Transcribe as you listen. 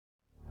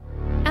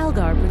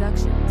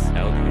Productions.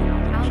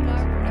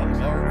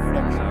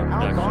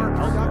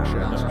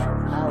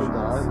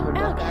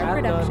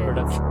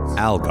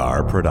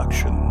 Algar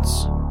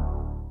Productions.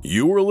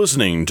 You are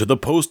listening to the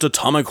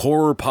Post-Atomic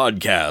Horror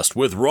Podcast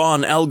with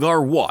Ron Algar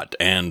Watt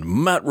and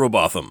Matt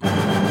Robotham.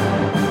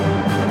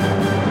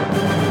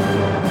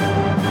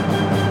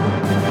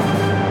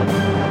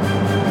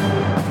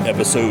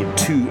 Episode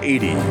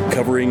 280,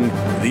 covering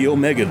the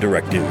Omega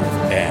Directive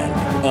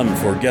and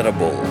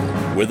Unforgettable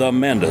with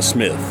Amanda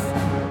Smith.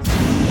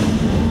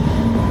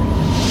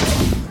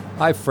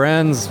 Hi,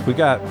 friends. We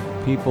got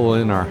people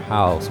in our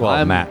house.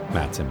 Well,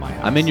 Matt's in my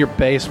house. I'm in your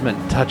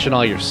basement touching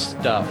all your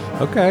stuff.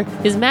 Okay.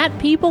 Is Matt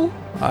people?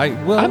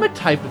 I'm a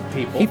type of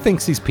people. He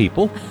thinks he's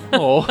people.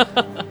 Oh.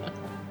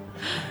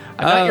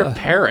 I'm not your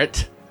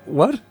parrot.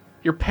 What?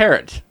 Your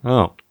parrot.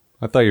 Oh,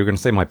 I thought you were going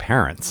to say my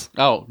parents.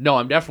 Oh, no,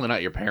 I'm definitely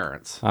not your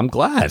parents. I'm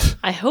glad.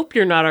 I hope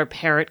you're not our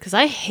parrot, because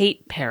I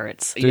hate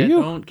parrots. Do you?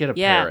 Don't get a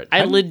Yeah, parrot.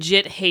 I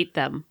legit hate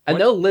them. And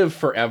they'll live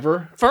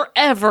forever.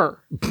 Forever.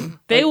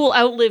 They will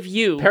outlive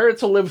you.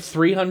 Parrots will live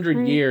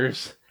 300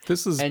 years.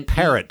 This is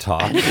parrot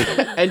talk.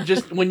 And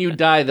just when you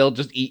die, they'll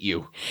just eat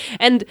you.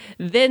 And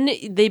then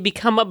they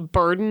become a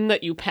burden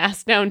that you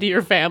pass down to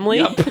your family.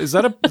 Yep. Is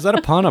that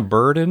a pun, a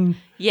burden?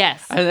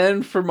 Yes. And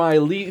then for my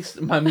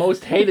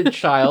most hated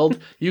child,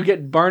 you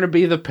get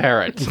Barnaby the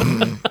parrot.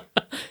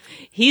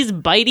 He's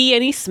bitey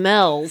and he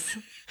smells.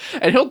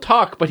 And he'll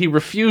talk, but he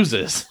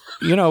refuses.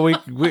 You know,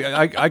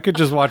 I could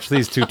just watch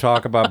these two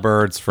talk about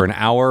birds for an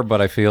hour,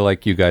 but I feel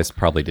like you guys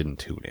probably didn't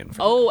tune in.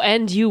 Oh,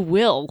 and you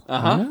will.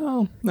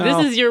 No.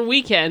 This is your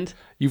weekend.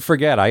 You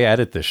forget, I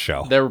edit this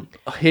show. Their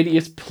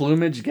hideous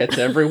plumage gets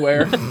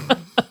everywhere.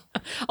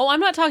 Oh, I'm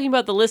not talking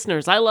about the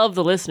listeners. I love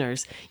the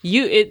listeners.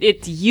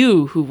 It's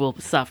you who will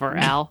suffer,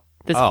 Al,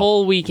 this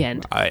whole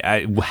weekend.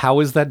 How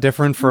is that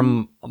different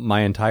from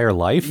my entire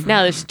life?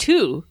 Now, there's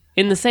two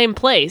in the same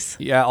place.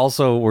 Yeah,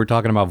 also, we're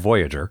talking about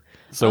Voyager,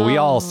 so we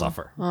all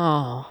suffer.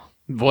 Oh.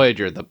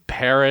 Voyager, the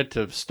parrot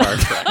of Star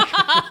Trek.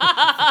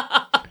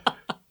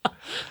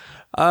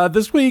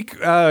 This week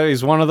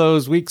is one of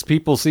those weeks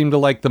people seem to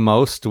like the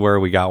most, where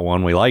we got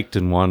one we liked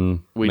and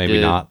one maybe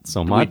not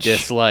so much. We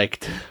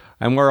disliked.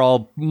 And we're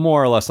all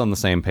more or less on the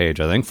same page,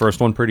 I think. First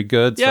one pretty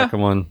good, Yeah.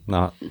 Second one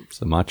not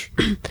so much.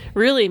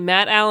 Really,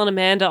 Matt, Al, and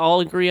Amanda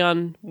all agree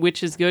on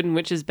which is good and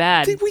which is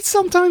bad. We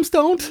sometimes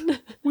don't.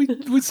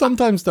 We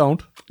sometimes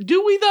don't.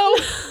 Do we, though?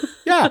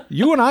 Yeah,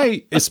 you and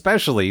I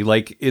especially,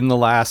 like, in the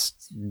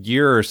last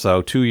year or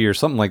so, 2 years,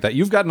 something like that,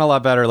 you've gotten a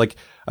lot better. Like,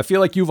 I feel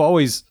like you've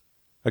always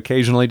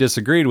occasionally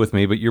disagreed with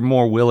me, but you're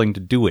more willing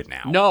to do it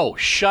now. No,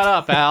 shut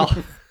up, Al.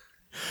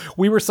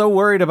 We were so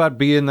worried about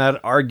being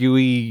that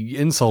arguey,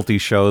 insulty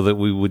show that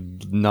we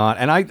would not,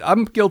 and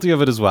I'm guilty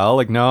of it as well.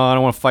 Like, no, I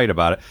don't want to fight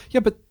about it.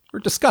 Yeah, but we're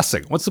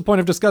discussing. What's the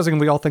point of discussing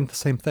if we all think the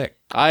same thing?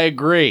 I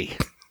agree.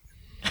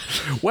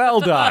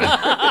 Well done.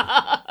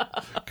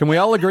 Can we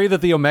all agree that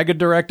the Omega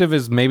Directive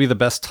is maybe the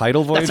best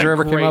title Voyager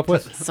ever came up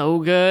with? So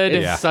good.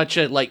 It's such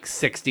a,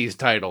 60s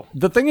title.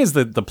 The thing is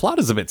that the plot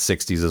is a bit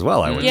 60s as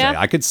well, I would say.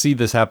 I could see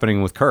this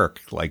happening with Kirk,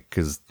 let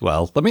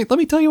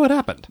me tell you what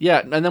happened.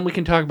 Yeah, and then we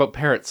can talk about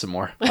parrots some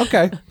more.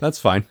 Okay, that's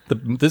fine.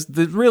 This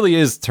really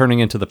is turning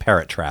into the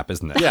parrot trap,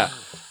 isn't it? Yeah.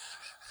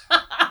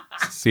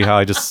 See how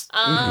I just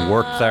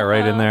worked that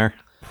right in there?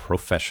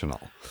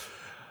 Professional.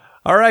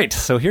 All right,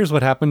 so here's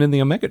what happened in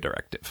the Omega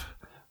Directive.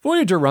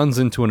 Voyager runs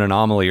into an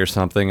anomaly or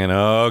something, and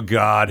oh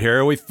god,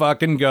 here we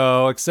fucking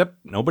go, except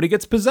nobody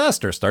gets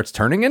possessed or starts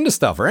turning into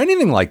stuff or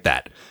anything like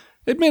that.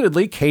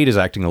 Admittedly, Kate is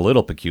acting a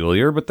little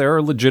peculiar, but there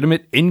are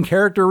legitimate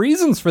in-character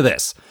reasons for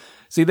this.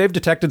 See, they've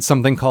detected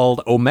something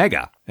called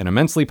Omega, an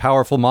immensely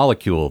powerful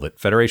molecule that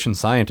Federation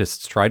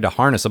scientists tried to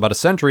harness about a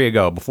century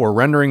ago before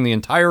rendering the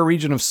entire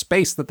region of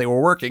space that they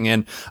were working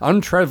in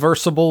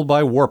untraversable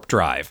by warp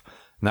drive.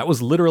 And that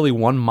was literally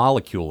one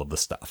molecule of the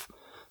stuff.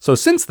 So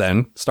since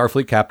then,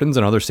 Starfleet captains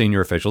and other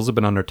senior officials have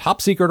been under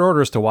top-secret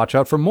orders to watch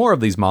out for more of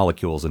these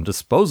molecules and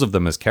dispose of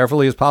them as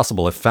carefully as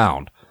possible if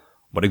found.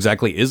 What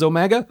exactly is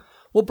Omega?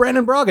 Well,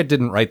 Brandon Broggett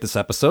didn't write this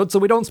episode, so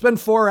we don't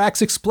spend 4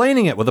 acts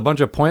explaining it with a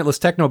bunch of pointless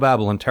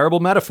technobabble and terrible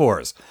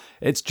metaphors.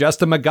 It's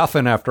just a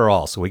MacGuffin after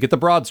all, so we get the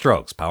broad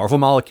strokes. Powerful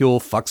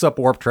molecule, fucks up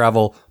warp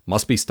travel,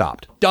 must be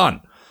stopped.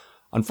 Done!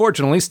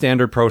 Unfortunately,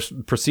 standard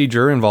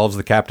procedure involves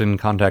the captain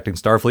contacting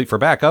Starfleet for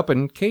backup,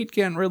 and Kate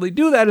can't really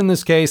do that in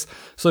this case,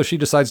 so she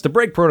decides to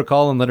break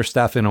protocol and let her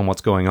staff in on what's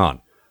going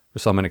on. For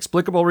some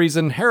inexplicable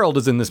reason, Harold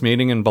is in this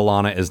meeting and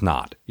B'Elanna is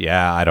not.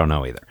 Yeah, I don't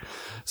know either.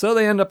 So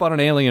they end up on an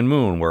alien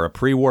moon where a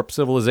pre-warp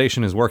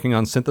civilization is working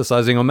on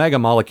synthesizing Omega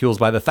molecules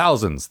by the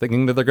thousands,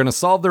 thinking that they're going to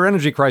solve their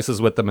energy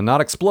crisis with them and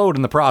not explode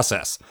in the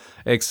process.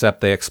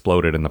 Except they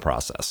exploded in the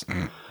process.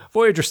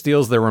 Voyager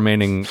steals their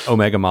remaining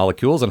Omega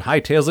molecules and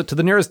hightails it to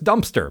the nearest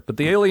dumpster, but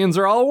the aliens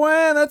are all,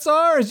 "Well, that's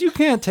ours, you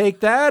can't take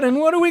that, and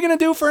what are we going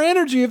to do for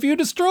energy if you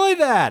destroy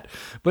that?"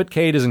 But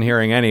Kate isn't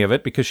hearing any of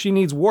it because she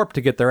needs warp to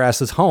get their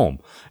asses home,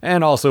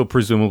 and also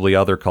presumably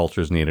other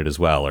cultures need it as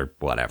well, or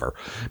whatever.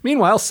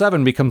 Meanwhile,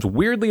 Seven becomes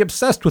weirdly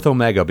obsessed with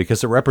Omega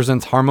because it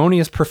represents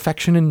harmonious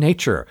perfection in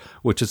nature,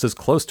 which is as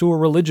close to a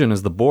religion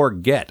as the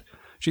Borg get.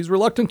 She's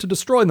reluctant to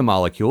destroy the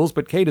molecules,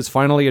 but Kate has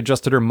finally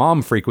adjusted her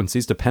mom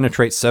frequencies to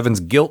penetrate Seven's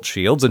guilt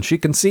shields, and she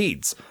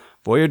concedes.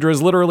 Voyager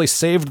has literally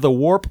saved the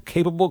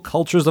warp-capable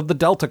cultures of the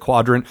Delta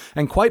Quadrant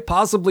and quite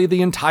possibly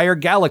the entire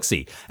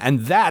galaxy. And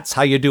that's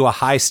how you do a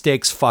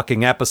high-stakes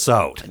fucking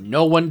episode.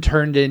 No one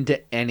turned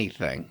into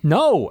anything.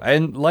 No,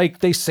 and, like,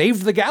 they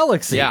saved the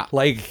galaxy. Yeah.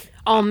 Like...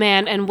 Oh,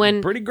 man, and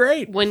Pretty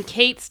great. When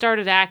Kate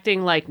started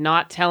acting like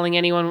not telling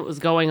anyone what was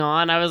going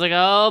on, I was like,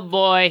 oh,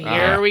 boy,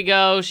 here we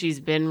go.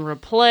 She's been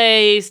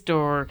replaced,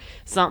 or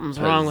something's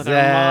wrong with her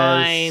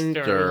mind.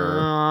 Or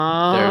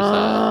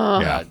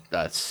there's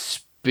a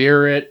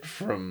spirit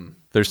from...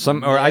 There's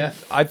some, or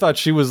I thought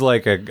she was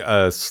like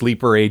a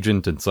sleeper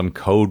agent and some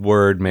code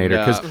word made her,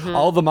 because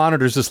all the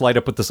monitors just light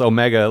up with this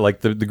Omega,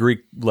 like the Greek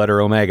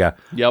letter Omega.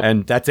 Yep.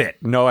 And that's it.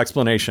 No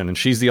explanation. And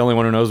she's the only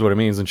one who knows what it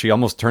means. And she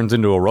almost turns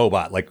into a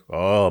robot, like,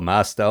 oh,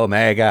 Master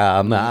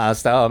Omega,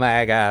 Master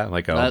Omega. I'm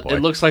like, oh, boy.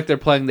 It looks like they're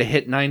playing the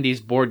hit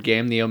 90s board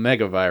game, the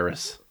Omega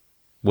Virus.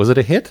 Was it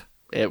a hit?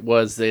 It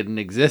was an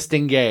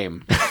existing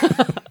game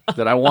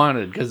that I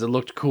wanted because it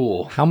looked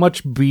cool. How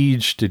much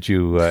beej did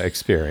you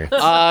experience?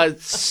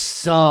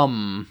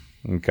 Some.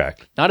 Okay.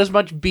 Not as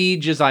much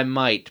beej as I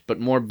might, but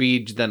more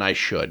beej than I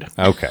should.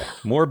 Okay.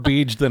 More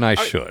beej than I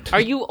should. Are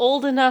you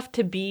old enough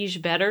to beige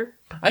better?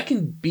 I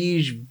can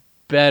beej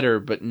better,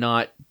 but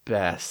not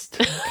best.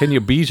 Can you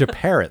beej a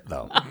parrot,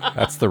 though?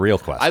 That's the real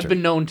question. I've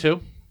been known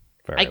to.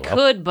 Very I well.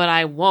 could, but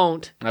I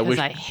won't, I because wish-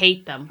 I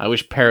hate them. I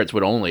wish parrots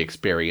would only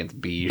experience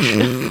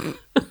beej.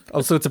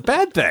 Oh, so it's a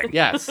bad thing?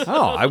 Yes.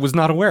 Oh, I was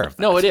not aware of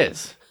that. No, it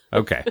is.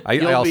 Okay.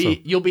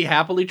 You'll be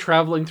happily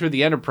traveling through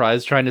the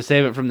Enterprise trying to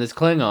save it from this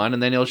Klingon,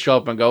 and then he'll show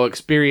up and go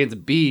experience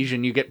beige,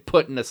 and you get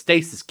put in a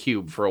stasis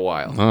cube for a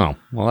while. Oh,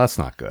 well, that's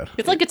not good.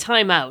 It's like a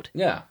timeout.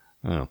 Yeah.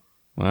 Oh,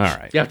 all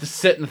right. You have to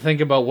sit and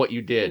think about what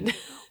you did.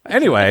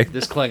 Anyway,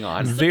 This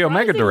Klingon. the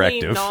Omega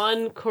Surprisingly Directive.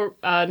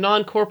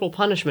 Non-corporal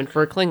punishment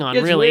for a Klingon,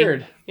 It's really.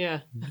 weird.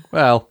 Yeah.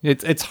 Well,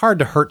 it's hard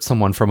to hurt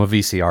someone from a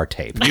VCR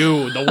tape.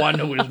 You, the one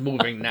who is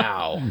moving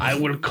now. I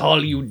will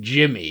call you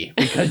Jimmy,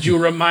 because you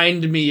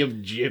remind me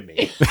of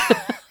Jimmy.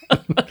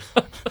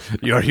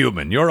 You're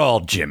human. You're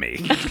all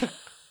Jimmy.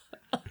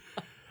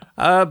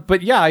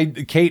 But yeah,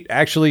 Kate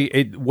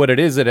actually, what it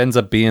is, it ends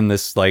up being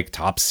this like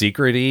top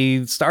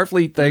secret-y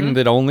Starfleet thing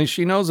that only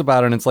she knows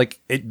about, and it's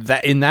like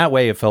that in that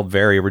way, it felt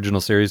very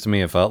original series to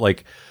me. It felt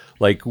like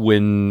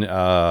when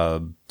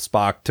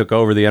Spock took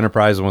over the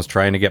Enterprise and was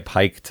trying to get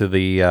Pike to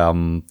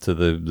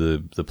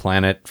the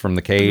planet from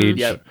the cage.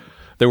 Yep.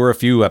 There were a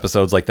few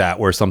episodes like that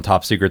where some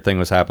top secret thing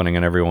was happening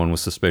and everyone was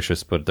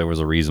suspicious, but there was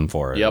a reason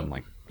for it. Yep. I'm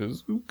like, it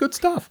was good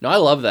stuff. No, I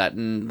love that,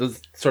 and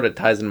this sort of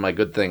ties into my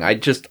good thing. I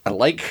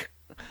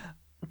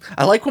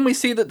like when we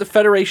see that the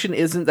Federation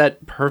isn't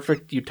that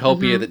perfect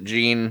utopia that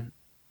Gene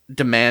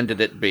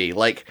demanded it be.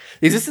 Like,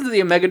 the existence of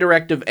the Omega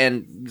Directive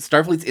and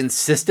Starfleet's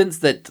insistence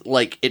that,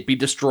 like, it be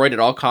destroyed at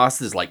all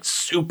costs is, like,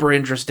 super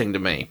interesting to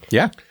me.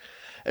 Yeah.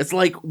 It's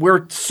like,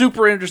 we're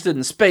super interested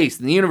in space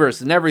and the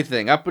universe and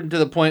everything, up until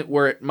the point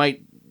where it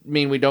might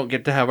mean we don't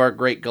get to have our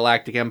great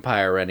galactic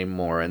empire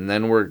anymore, and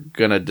then we're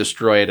gonna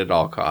destroy it at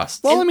all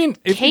costs. Well, I mean,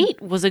 Kate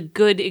was a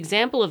good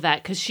example of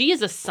that, because she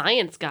is a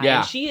science guy. Yeah.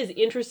 And she is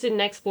interested in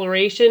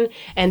exploration,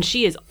 and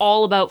she is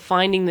all about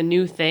finding the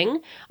new thing.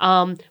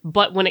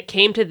 But when it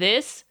came to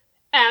this,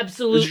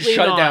 absolutely Just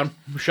shut not. it down.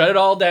 Shut it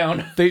all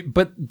down.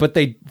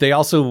 they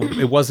also,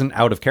 it wasn't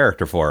out of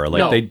character for her. Like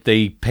No.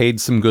 they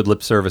paid some good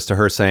lip service to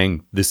her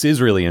saying, this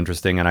is really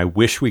interesting and I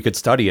wish we could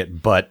study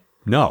it, but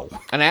no.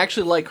 And I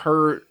actually like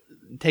her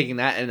taking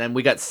that, and then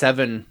we got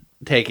Seven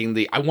taking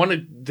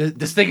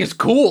this thing is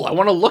cool. I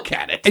want to look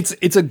at it.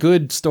 It's a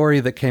good story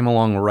that came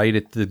along right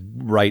at the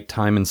right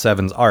time in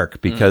Seven's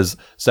arc, because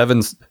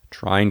Seven's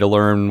trying to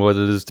learn what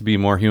it is to be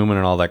more human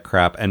and all that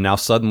crap. And now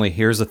suddenly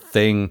here's a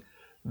thing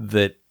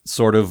that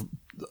sort of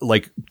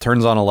like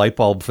turns on a light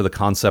bulb for the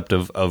concept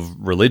of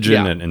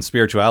religion and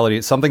spirituality.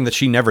 It's something that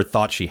she never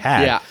thought she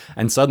had. Yeah.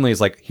 And suddenly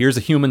it's like, here's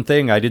a human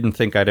thing I didn't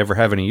think I'd ever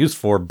have any use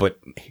for, but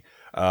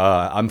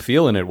I'm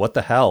feeling it. What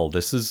the hell?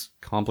 This is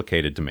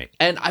complicated to me.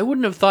 And I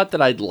wouldn't have thought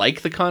that I'd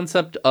like the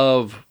concept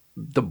of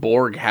the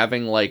Borg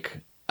having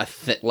like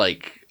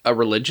a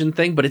religion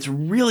thing, but it's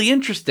really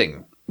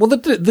interesting. Well, the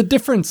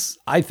difference,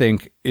 I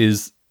think,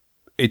 is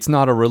it's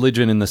not a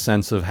religion in the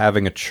sense of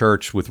having a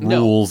church with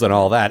rules and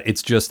all that.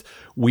 It's just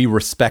we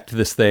respect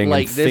this thing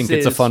Like, and think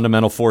it's a is-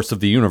 fundamental force of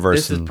the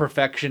universe. This is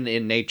perfection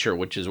in nature,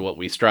 which is what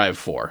we strive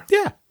for.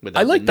 Yeah,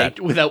 I like that.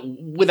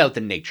 Without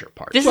the nature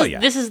part. This Well,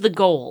 is the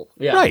goal.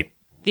 Yeah. Right.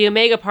 The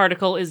Omega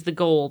particle is the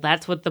goal.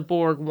 That's what the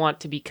Borg want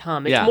to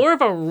become. It's Yeah. more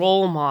of a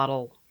role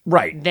model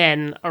Right.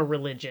 than a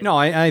religion. No,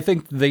 I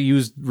think they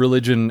used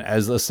religion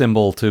as a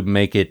symbol to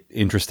make it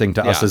interesting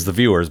to us Yeah. as the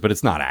viewers, but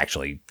it's not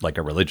actually like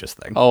a religious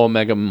thing. Oh,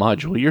 Omega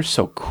Module, you're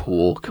so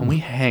cool. Can we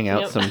hang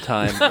out Yep.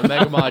 sometime?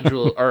 Omega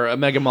Module or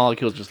Omega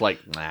Molecule is just like,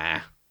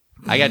 nah.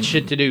 I got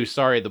shit to do.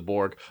 Sorry, the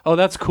Borg. Oh,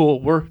 that's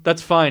cool.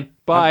 That's fine.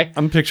 Bye.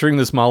 I'm picturing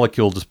this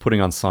molecule just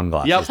putting on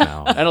sunglasses Yep.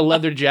 now. And a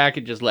leather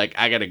jacket, just like,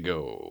 I gotta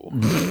go.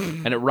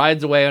 And it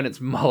rides away on its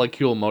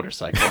molecule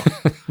motorcycle.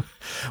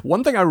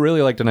 One thing I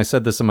really liked, and I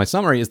said this in my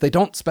summary, is they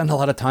don't spend a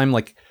lot of time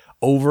like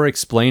over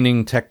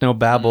explaining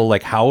technobabble,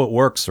 like how it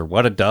works or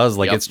what it does.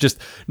 Like it's just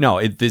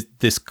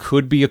this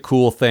could be a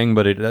cool thing,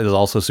 but it is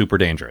also super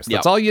dangerous.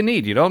 That's all you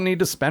need. You don't need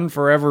to spend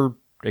forever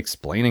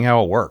explaining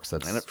how it works.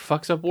 And it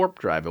fucks up warp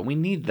drive, and we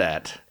need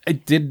that.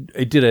 It did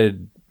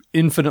an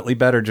infinitely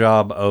better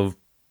job of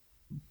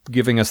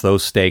giving us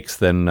those stakes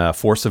than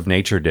Force of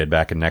Nature did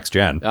back in Next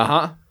Gen.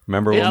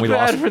 Remember when we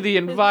lost? It's bad for the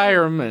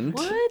environment.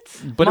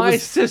 What? But my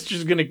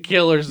sister's gonna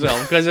kill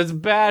herself because it's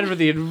bad for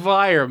the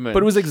environment.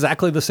 But it was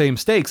exactly the same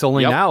stakes.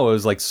 Only now it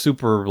was like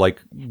super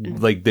like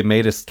they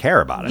made us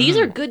care about it. These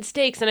are good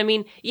stakes, and I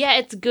mean, yeah,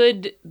 it's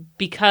good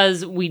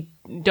because we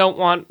don't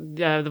want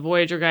the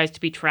Voyager guys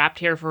to be trapped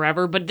here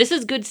forever. But this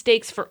is good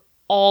stakes for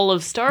all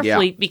of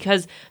Starfleet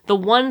because the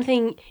one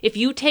thing, if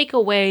you take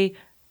away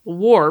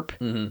warp,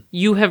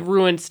 you have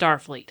ruined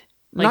Starfleet.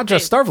 Like not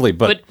just Starfleet,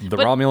 but the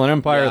Romulan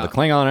Empire, the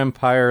Klingon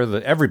Empire,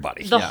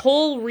 everybody. The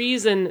whole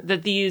reason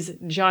that these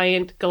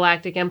giant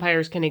galactic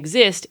empires can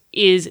exist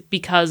is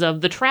because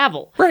of the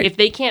travel. Right. If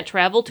they can't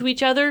travel to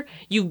each other,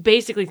 you've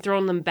basically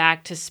thrown them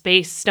back to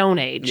space Stone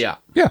Age. Yeah.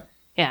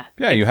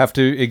 Yeah, you have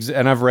to,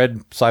 and I've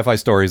read sci-fi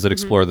stories that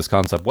explore this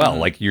concept well.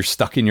 Like, you're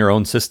stuck in your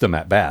own system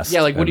at best.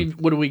 Yeah, like, what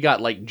do we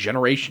got? Like,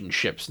 generation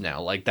ships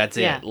now. Like, that's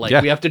it.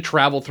 Like, we have to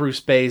travel through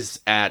space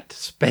at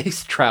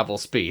space travel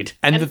speed.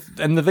 And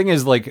the thing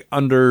is, like,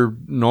 under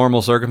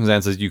normal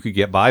circumstances, you could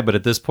get by, but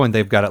at this point,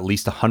 they've got at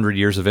least 100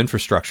 years of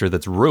infrastructure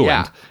that's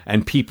ruined,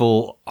 and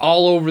people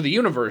all over the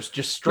universe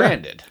just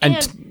stranded.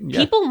 And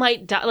people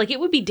might die. Like, it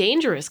would be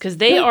dangerous, because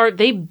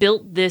they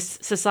built this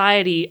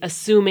society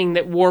assuming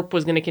that warp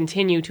was going to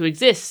continue to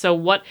exist.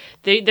 So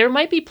there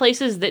might be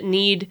places that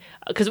need,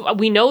 because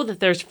we know that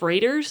there's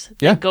freighters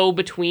that go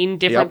between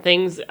different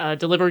things,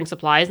 delivering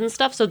supplies and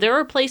stuff. So there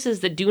are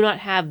places that do not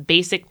have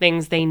basic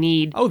things they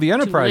need. Oh, the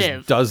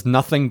Enterprise does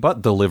nothing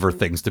but deliver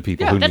things to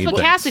people who need things. That's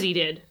what Cassidy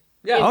did.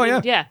 Yeah.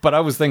 Yeah. But I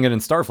was thinking in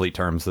Starfleet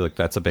terms, like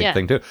that's a big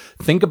thing too.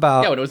 Think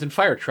about when it was in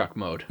fire truck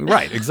mode.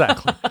 Right,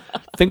 exactly.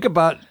 Think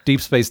about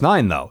Deep Space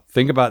Nine, though.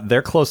 Think about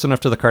they're close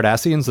enough to the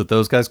Cardassians that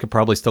those guys could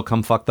probably still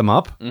come fuck them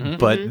up,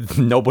 but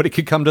nobody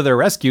could come to their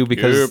rescue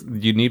because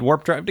you need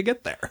warp drive to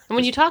get there. And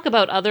when you talk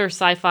about other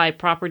sci-fi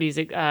properties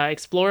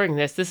exploring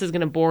this is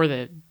going to bore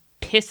the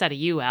piss out of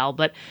you, Al,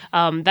 but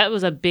that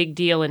was a big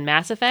deal in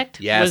Mass Effect.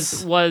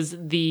 Yes. Was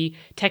the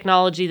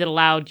technology that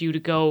allowed you to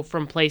go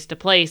from place to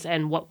place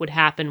and what would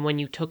happen when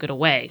you took it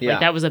away. Yeah. Like,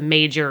 that was a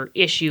major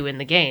issue in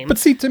the game. But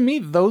see, to me,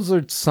 those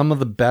are some of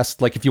the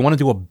best, like if you want to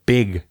do a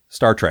big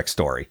Star Trek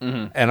story,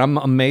 and I'm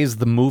amazed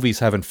the movies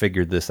haven't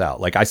figured this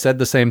out. Like I said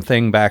the same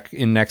thing back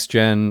in Next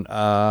Gen,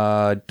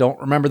 don't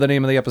remember the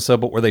name of the episode,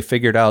 but where they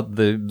figured out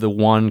the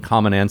one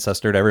common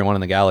ancestor to everyone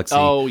in the galaxy.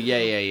 Oh,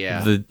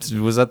 yeah.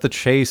 Was that the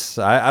Chase?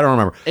 I don't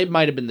remember. It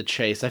might have been the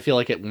Chase. I feel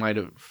like it might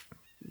have.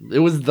 It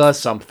was the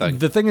something.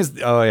 The thing is,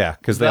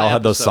 because they all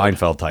had those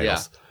Seinfeld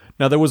titles. Yeah.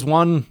 Now, there was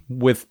one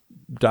with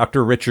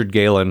Dr. Richard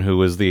Galen, who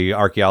was the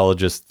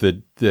archaeologist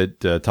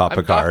that taught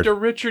Picard. Dr.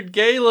 Richard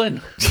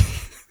Galen.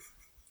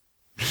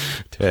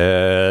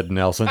 Ted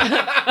Nelson.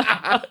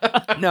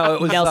 No,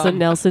 it was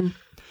Nelson.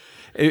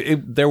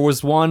 There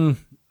was one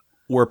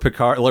where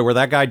Picard, where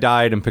that guy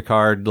died, and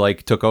Picard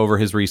took over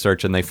his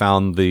research, and they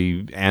found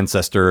the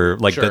ancestor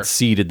that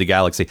seeded the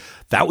galaxy.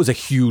 That was a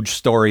huge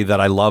story that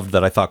I loved,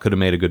 that I thought could have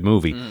made a good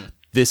movie.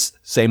 This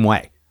same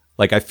way,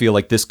 I feel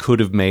like this could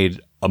have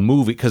made a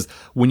movie, because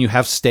when you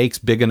have stakes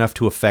big enough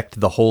to affect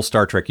the whole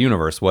Star Trek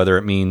universe, whether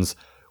it means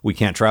we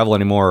can't travel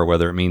anymore or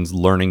whether it means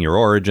learning your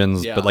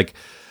origins, but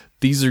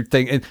these are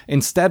things,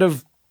 instead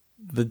of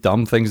the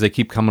dumb things they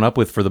keep coming up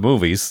with for the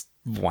movies,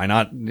 why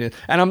not? And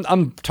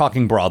I'm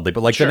talking broadly,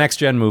 but the Next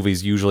Gen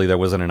movies, usually there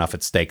wasn't enough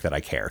at stake that I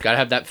cared. Gotta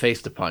have that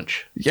face to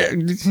punch. Yeah.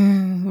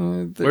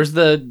 There's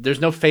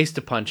no face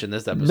to punch in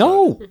this episode.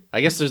 No.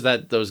 I guess there's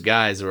those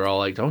guys who are all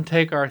like, don't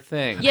take our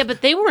thing. Yeah,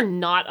 but they were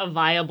not a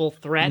viable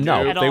threat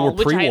at they all, were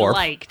which pre-warp. I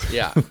liked.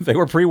 Yeah. They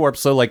were pre-warp,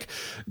 so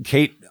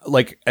Kate,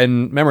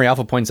 and Memory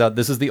Alpha points out,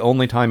 this is the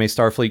only time a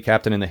Starfleet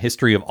captain in the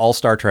history of all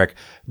Star Trek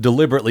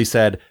deliberately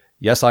said,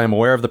 yes, I am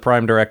aware of the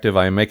Prime Directive.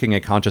 I am making a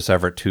conscious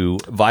effort to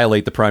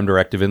violate the Prime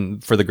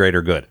Directive for the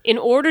greater good. In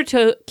order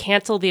to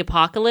cancel the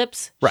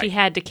apocalypse, she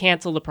had to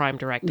cancel the Prime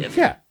Directive.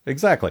 Yeah,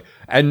 exactly.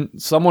 And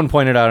someone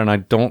pointed out, and I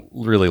don't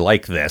really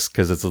like this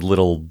because it's a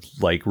little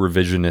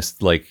revisionist,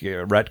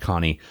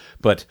 retconny,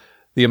 but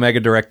the Omega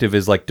Directive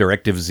is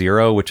Directive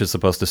 0, which is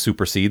supposed to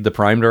supersede the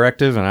Prime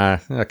Directive.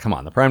 And come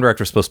on, the Prime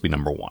Directive is supposed to be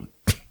number 1.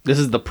 This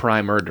is the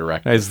Primer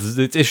Directive.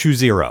 It's issue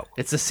 0.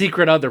 It's a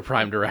secret other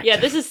Prime Directive. Yeah,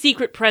 this is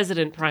Secret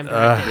President Prime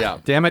Directive. Yeah.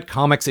 Damn it,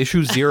 comics,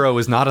 issue 0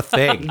 is not a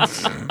thing.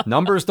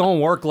 Numbers don't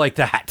work like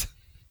that.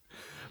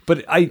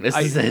 But this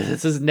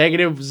is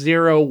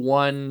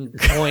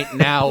 -0 point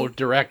now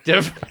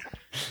directive.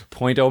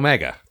 Point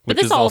Omega,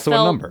 which is also a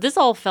number. This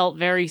all felt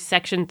very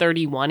Section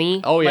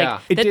 31-y. Oh, yeah.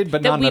 It did,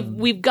 but not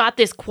we've got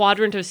this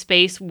quadrant of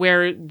space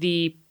where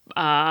the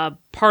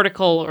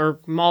particle or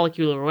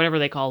molecule or whatever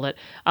they called it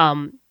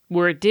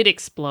where it did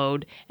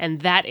explode,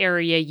 and that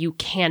area you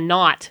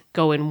cannot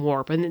go and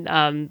warp. And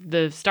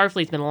the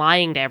Starfleet's been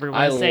lying to everyone,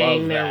 I love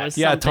saying there that. was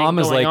Yeah, something Tom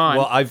is going like, on.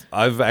 well,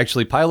 I've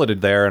actually piloted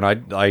there, and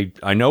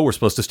I know we're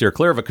supposed to steer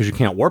clear of it because you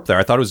can't warp there.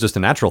 I thought it was just a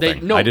natural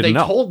thing. I didn't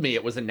know. They told me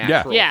it was a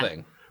natural Yeah.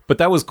 thing. But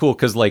that was cool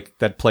because like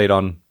that played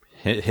on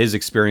his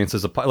experience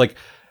as a like.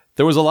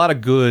 There was a lot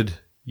of good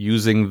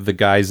using the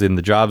guys in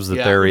the jobs that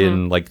they're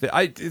in. Like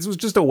it was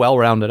just a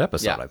well-rounded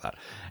episode, I thought.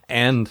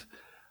 And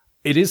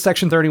it is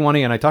Section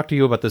 31E, and I talked to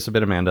you about this a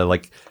bit, Amanda.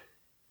 Like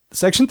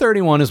Section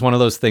 31 is one of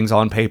those things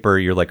on paper.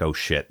 You're like, oh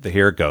shit,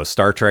 here it goes.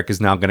 Star Trek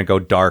is now going to go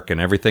dark, and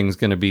everything's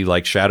going to be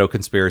like shadow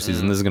conspiracies,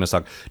 and this is going to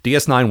suck.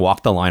 DS9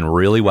 walked the line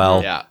really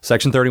well. Yeah.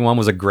 Section 31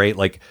 was a great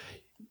like.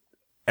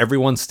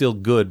 Everyone's still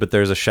good, but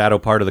there's a shadow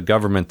part of the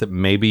government that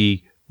may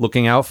be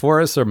looking out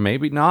for us or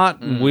maybe not.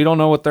 We don't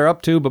know what they're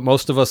up to, but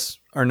most of us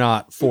are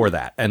not for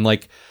that. And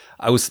like,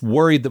 I was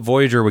worried that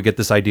Voyager would get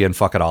this idea and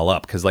fuck it all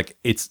up because like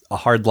it's a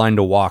hard line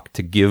to walk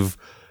to give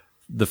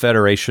the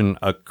Federation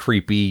a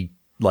creepy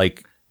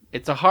like.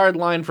 It's a hard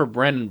line for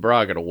Brendan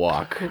Braga to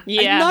walk.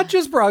 yeah. And not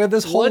just Braga,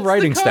 this whole What's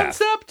writing the staff.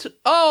 concept?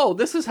 Oh,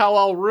 this is how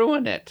I'll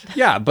ruin it.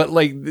 Yeah, but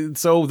like,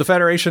 so the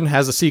Federation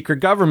has a secret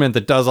government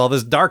that does all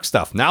this dark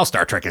stuff. Now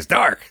Star Trek is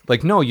dark.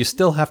 Like, no, you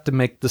still have to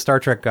make the Star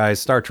Trek guys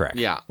Star Trek.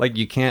 Yeah. Like,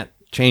 you can't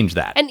change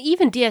that. And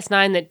even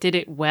DS9 that did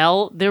it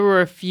well, there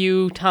were a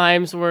few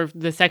times where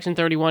the Section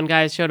 31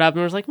 guys showed up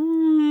and was like,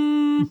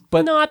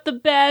 But- not the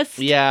best.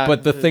 Yeah.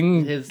 But the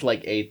thing- His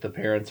like 8th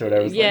appearance or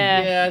whatever. was Yeah.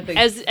 Like, yeah, I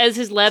think As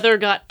his leather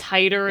got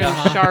tighter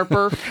and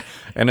sharper.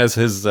 And as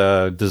his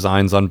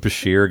designs on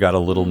Bashir got a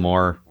little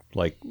more,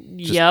 like,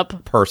 just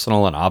Yep.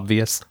 personal and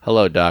obvious.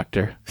 Hello,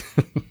 Doctor.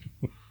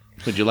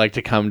 Would you like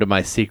to come to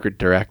my secret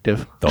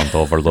directive? Don't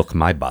overlook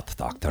my butt,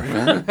 Doctor.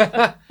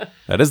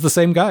 That is the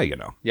same guy, you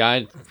know.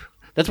 Yeah,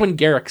 that's when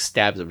Garrick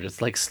stabs him.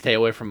 Just like, stay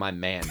away from my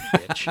man,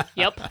 bitch.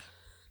 Yep.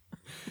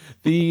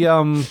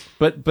 The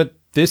but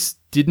this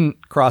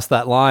didn't cross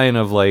that line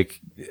of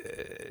like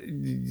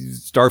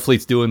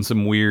Starfleet's doing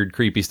some weird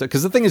creepy stuff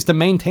because the thing is to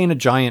maintain a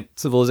giant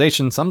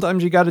civilization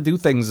sometimes you got to do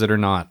things that are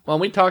not Well,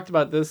 we talked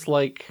about this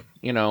like,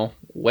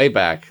 way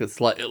back. It's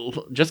like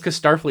just because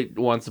Starfleet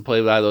wants to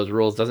play by those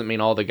rules doesn't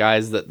mean all the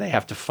guys that they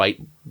have to fight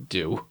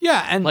do.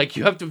 and Like,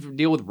 you have to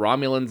deal with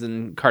Romulans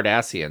and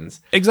Cardassians.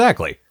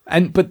 exactly.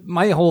 But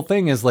my whole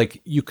thing is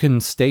like you can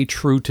stay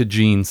true to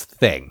Gene's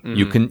thing.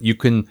 You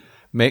can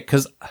make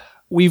because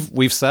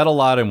we've said a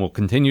lot and we'll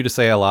continue to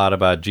say a lot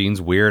about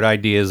Gene's weird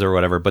ideas or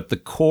whatever, but the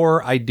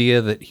core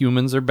idea that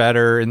humans are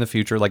better in the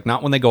future, like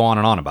not when they go on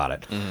and on about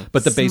it,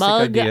 but the basic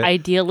Smug, idea.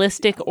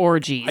 idealistic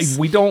orgies.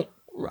 We don't.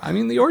 I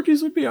mean, the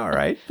orgies would be all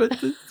right, but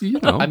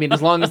I mean,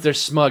 as long as they're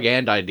smug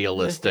and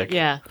idealistic.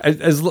 Yeah.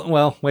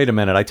 Well, wait a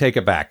minute. I take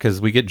it back because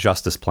we get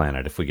Justice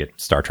Planet if we get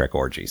Star Trek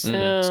orgies.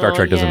 Star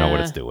Trek doesn't know what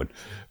yeah. it's doing.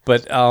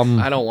 But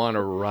I don't want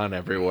to run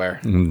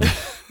everywhere.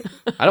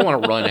 I don't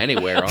want to run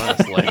anywhere,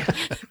 honestly.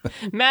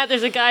 Matt,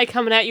 there's a guy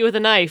coming at you with a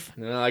knife.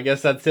 Well, I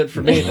guess that's it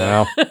for me.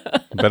 well,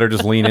 better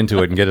just lean into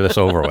it and get this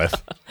over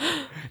with.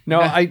 No,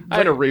 I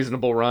had a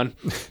reasonable run.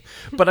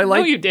 but I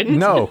like. you didn't.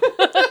 No,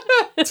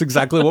 that's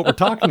exactly what we're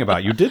talking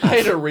about. You I didn't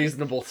had a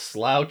reasonable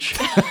slouch.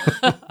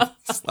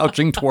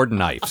 slouching toward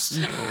knives.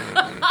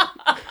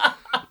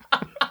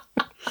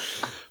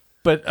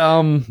 But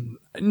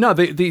no,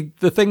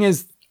 the thing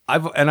is,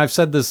 I've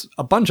said this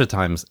a bunch of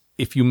times.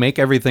 If you make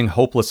everything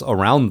hopeless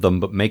around them,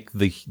 but make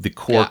the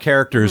core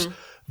characters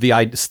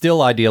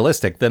still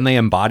idealistic, then they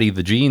embody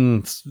the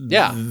Gene's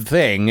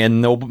thing,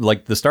 and they'll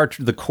like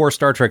the core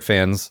Star Trek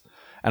fans.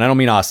 And I don't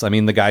mean us. I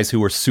mean the guys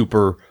who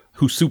super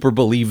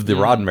believe the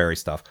Roddenberry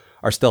stuff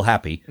are still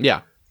happy.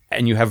 Yeah.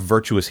 And you have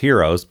virtuous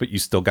heroes, but you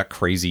still got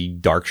crazy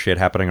dark shit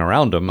happening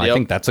around them. I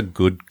think that's a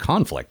good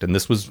conflict, and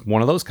this was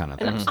one of those kind of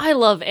things. I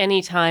love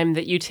any time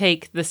that you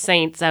take the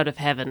saints out of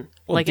heaven.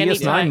 Well, like any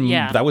time,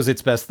 yeah. that was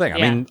its best thing.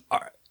 Yeah. I mean,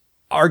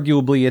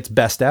 arguably its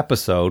best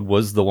episode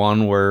was the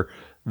one where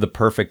the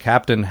perfect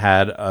captain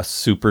had a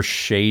super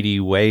shady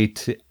way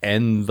to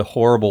end the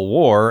horrible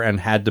war and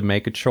had to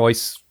make a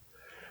choice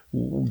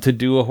to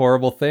do a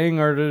horrible thing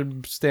or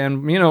to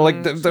stand,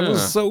 that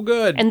was so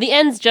good. And the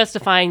ends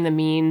justifying the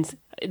means.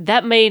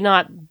 That may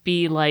not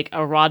be like a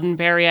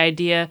Roddenberry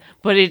idea,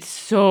 but it's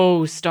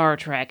so Star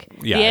Trek.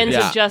 Yeah, the ends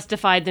yeah. have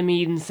justified the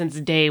means since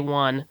day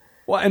one.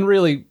 Well, and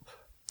really,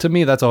 to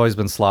me, that's always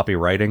been sloppy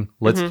writing.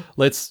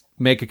 Let's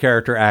make a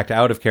character act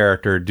out of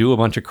character, do a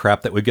bunch of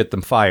crap that would get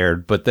them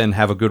fired, but then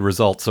have a good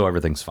result so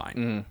everything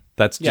fine.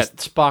 That's just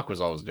Spock was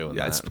always doing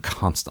that. it's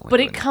constantly. But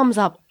doing it comes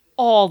up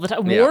all the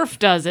time. Yeah. Worf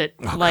does it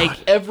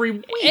like Every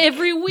week.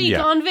 every week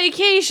Yeah. on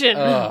vacation.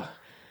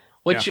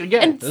 Which,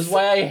 again, this is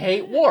why I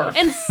hate Worf.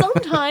 And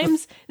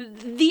sometimes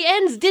the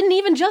ends didn't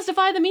even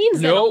justify the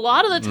means. Then a Nope.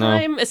 lot of the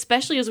time,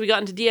 especially as we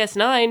got into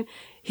DS9,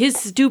 his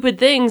stupid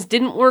things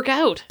didn't work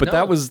out. But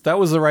that was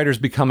the writers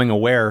becoming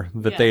aware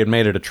that they had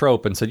made it a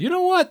trope and said, you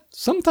know what?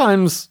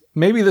 Sometimes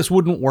maybe this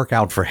wouldn't work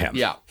out for him.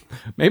 Yeah.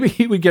 Maybe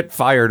he would get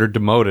fired or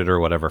demoted or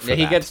whatever for Yeah,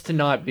 he that. gets to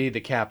not be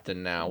the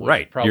captain now. which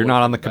right. probably You're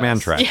not for on the best.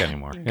 command track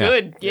anymore. Yeah.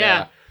 Good,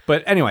 yeah.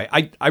 But anyway,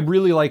 I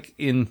really like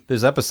in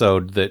this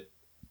episode that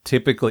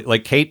typically,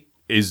 like, Kate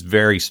is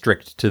very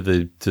strict to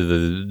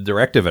the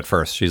directive at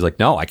first. She's like,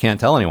 no, I can't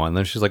tell anyone. And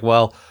then she's like,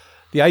 well,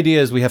 the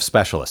idea is we have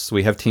specialists.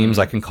 We have teams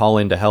I can call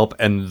in to help,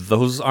 and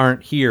those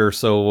aren't here,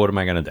 so what am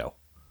I going to do?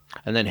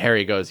 And then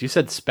Harry goes, you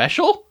said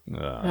special?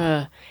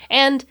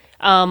 And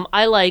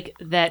I like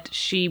that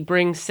she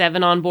brings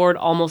Seven on board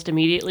almost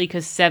immediately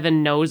because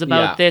Seven knows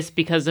about this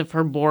because of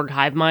her Borg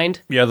hive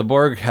mind. Yeah, the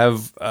Borg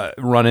have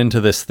run into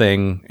this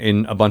thing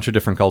in a bunch of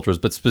different cultures,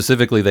 but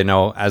specifically they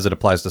know as it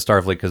applies to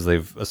Starfleet because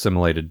they've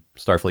assimilated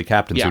Starfleet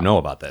captains who know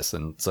about this.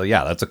 And so,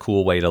 yeah, that's a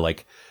cool way to,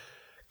 like,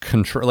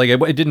 control. Like,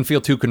 it didn't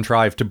feel too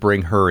contrived to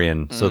bring her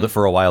in so that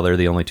for a while they're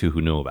the only two who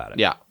knew about it.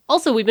 Yeah.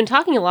 Also, we've been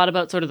talking a lot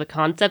about sort of the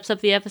concepts of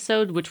the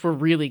episode, which were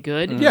really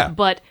good. Yeah.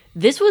 But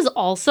this was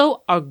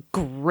also a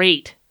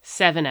great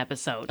Seven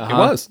episode. It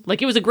was.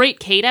 Like, it was a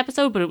great Kate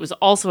episode, but it was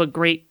also a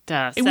great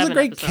Seven It was a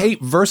great episode.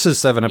 Kate versus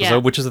Seven episode, Yeah.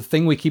 which is a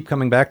thing we keep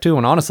coming back to.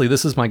 And honestly,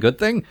 this is my good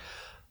thing.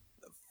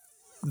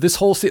 This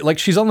whole like,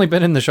 she's only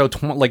been in the show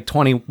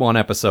 21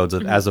 episodes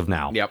as of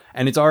now. Yep.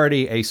 And it's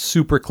already a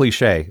super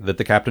cliche that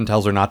the captain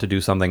tells her not to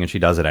do something and she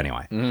does it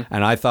anyway.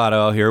 And I thought,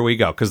 oh, here we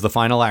go. Because the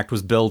final act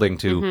was building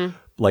to,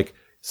 like,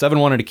 Seven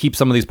wanted to keep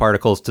some of these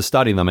particles to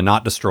study them and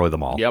not destroy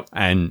them all. Yep.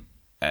 And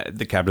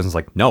the captain's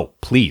like, no,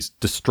 please,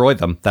 destroy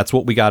them. That's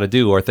what we got to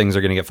do or things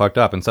are going to get fucked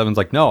up. And Seven's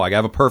like, no, I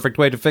have a perfect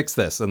way to fix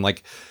this. And,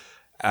 like,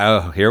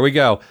 oh, here we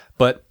go.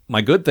 But my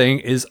good thing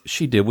is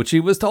she did what she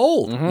was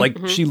told.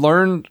 Like, she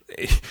learned,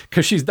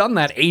 because she's done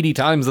that 80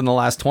 times in the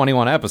last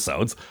 21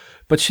 episodes,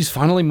 but she's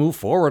finally moved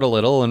forward a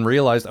little and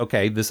realized,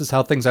 okay, this is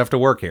how things have to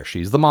work here.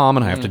 She's the mom,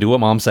 and I have to do what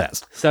mom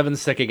says.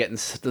 Seven's sick of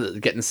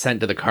getting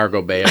sent to the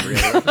cargo bay every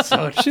other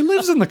episode. She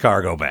lives in the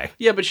cargo bay.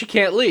 Yeah, but she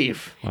can't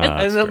leave.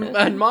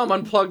 And mom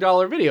unplugged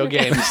all her video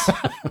games.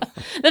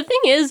 The thing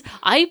is,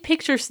 I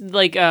picture,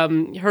 like,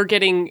 her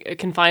getting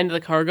confined to the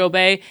cargo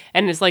bay,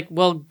 and it's like,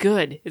 well,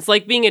 good. It's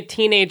like being a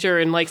teenager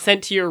and, like,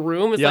 sent to your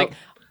room. It's like,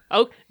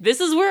 oh, this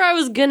is where I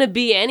was gonna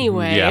be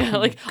anyway. Yeah.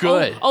 Like,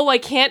 good. Oh, I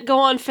can't go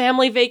on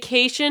family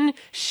vacation?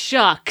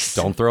 Shucks.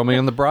 Don't throw me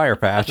in the briar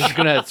patch. She's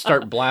gonna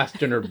start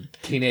blasting her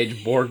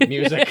teenage Borg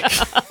music.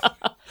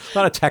 It's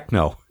not a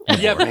techno.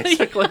 Yeah,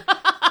 basically.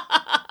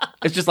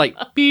 It's just like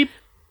beep,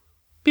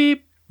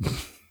 beep,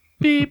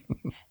 beep.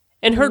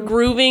 And her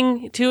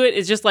grooving to it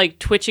is just like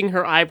twitching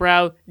her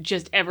eyebrow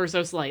just ever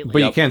so slightly.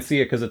 But you can't see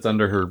it because it's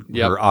under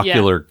her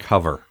ocular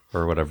cover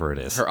or whatever it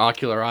is. Her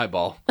ocular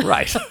eyeball.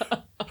 Right.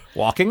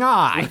 Walking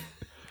eye.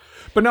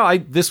 But no,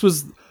 this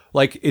was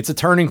like, it's a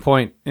turning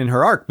point in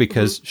her arc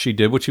because she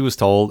did what she was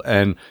told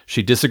and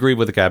she disagreed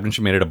with the captain.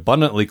 She made it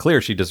abundantly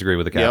clear she disagreed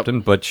with the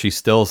captain, but she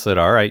still said,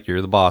 all right,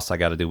 you're the boss. I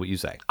got to do what you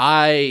say.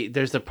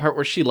 There's the part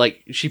where she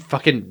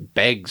fucking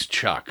begs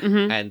Chuck.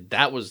 And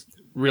that was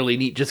really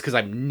neat just because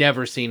I've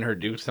never seen her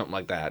do something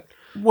like that.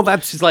 Well,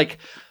 She's like,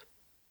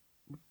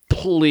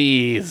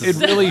 please. it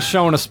really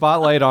shone a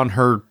spotlight on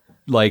her,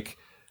 like,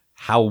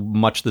 how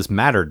much this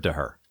mattered to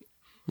her.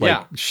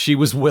 Like, she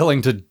was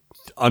willing to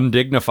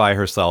undignify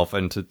herself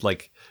and to,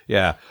 like,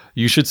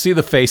 you should see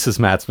the faces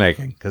Matt's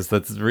making because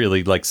that's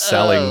really, like,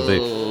 selling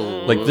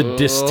the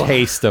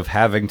distaste of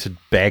having to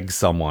beg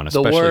someone,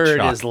 especially the word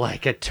Chuck. is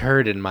like a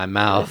turd in my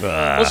mouth.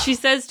 Well, she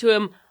says to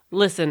him,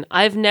 listen,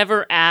 I've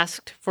never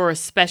asked for a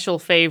special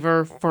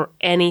favor for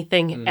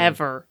anything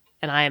ever.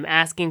 And I am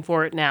asking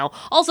for it now.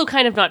 Also,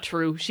 kind of not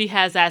true. She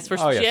has asked for.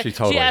 she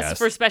totally asks has.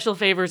 for special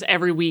favors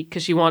every week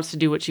because she wants to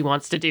do what she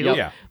wants to do.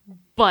 Yeah.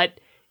 But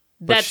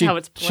that's how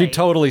it's played. She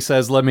totally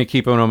says, let me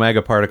keep an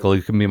Omega particle.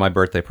 You can be my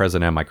birthday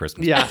present and my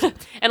Christmas. Yeah.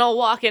 And I'll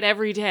walk it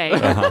every day.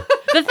 The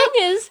thing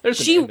is,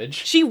 There's an image.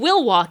 she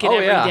will walk it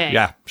every day.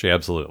 Yeah, she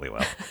absolutely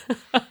will.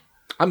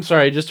 I'm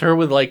sorry, just her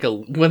with like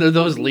one of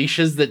those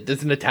leashes that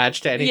doesn't attach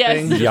to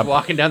anything. Yes. Just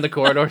walking down the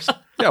corridors.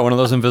 Yeah, one of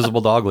those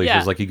invisible dog leashes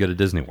Yeah. like you get at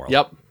Disney World.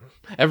 Yep.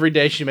 Every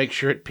day she makes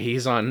sure it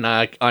pees on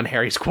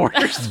Harry's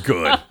quarters.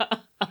 Good.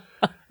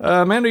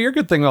 Amanda, your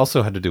good thing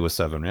also had to do with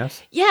Seven,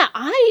 yes? Yeah,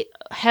 I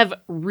have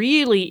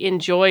really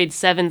enjoyed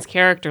Seven's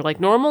character. Like,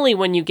 normally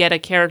when you get a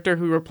character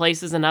who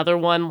replaces another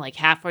one, like,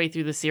 halfway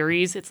through the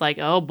series, it's like,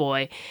 oh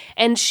boy.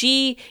 And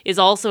she is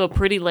also a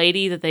pretty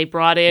lady that they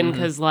brought in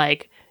because,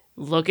 like,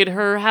 look at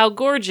her, how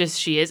gorgeous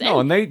she is. No,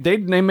 and they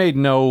made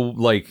no,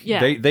 like,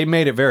 they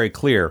made it very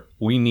clear,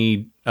 we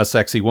need a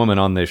sexy woman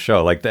on this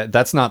show. Like,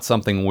 that's not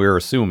something we're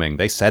assuming.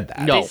 They said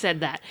that. They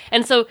said that.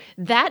 And so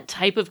that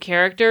type of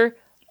character...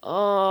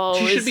 Oh,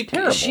 she should be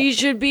terrible. She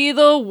should be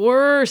the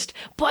worst,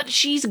 but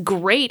she's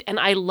great, and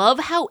I love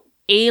how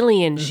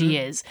alien she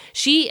is.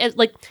 She,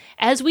 like,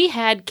 as we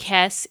had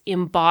Kes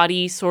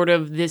embody sort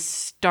of this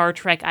Star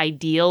Trek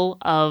ideal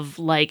of,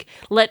 like,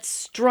 let's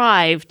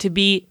strive to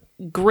be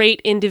great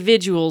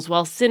individuals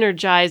while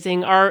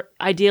synergizing our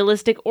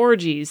idealistic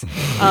orgies.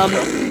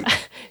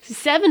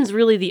 Seven's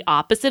really the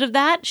opposite of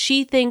that.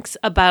 She thinks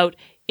about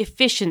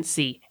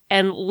efficiency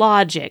and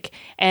logic.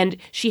 And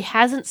she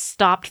hasn't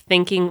stopped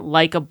thinking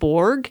like a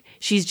Borg.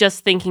 She's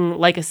just thinking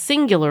like a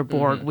singular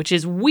Borg, which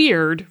is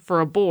weird for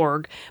a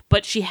Borg,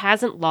 but she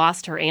hasn't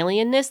lost her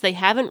alienness. They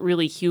haven't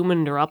really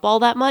humaned her up all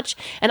that much.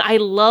 And I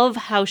love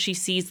how she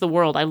sees the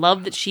world. I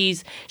love that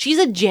she's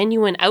a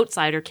genuine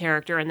outsider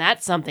character, and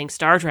that's something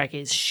Star Trek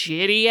is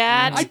shitty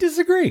at. I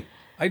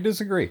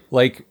disagree.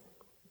 Like,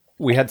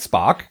 we had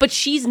Spock. But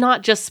she's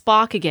not just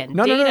Spock again.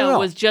 Data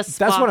was just Spock.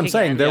 That's what I'm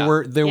saying.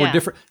 again. There were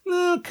different.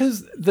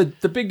 Because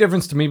the big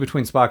difference to me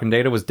between Spock and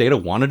Data was Data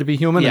wanted to be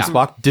human and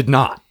Spock did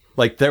not.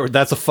 Like,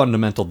 that's a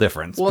fundamental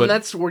difference. Well,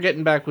 and we're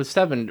getting back with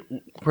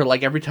Seven, where,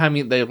 like, every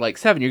time they're like,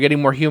 Seven, you're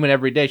getting more human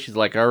every day. She's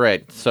like, all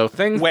right, so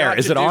things. Where?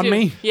 Is it on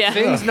me? Yeah.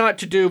 Things not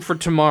to do for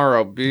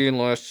tomorrow, being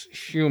less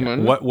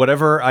human.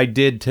 Whatever I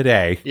did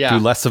today, do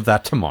less of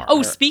that tomorrow.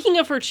 Oh, speaking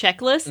of her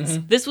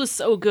checklists, this was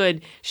so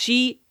good.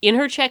 In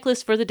her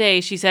checklist for the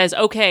day, she says,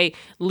 okay,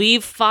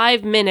 leave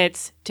 5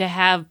 minutes to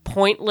have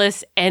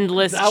pointless,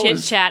 endless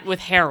chit-chat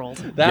with Harold.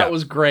 That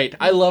was great.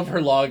 I love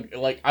her log.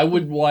 Like, I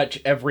would watch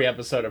every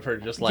episode of her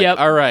just like,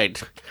 all right,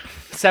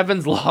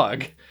 Seven's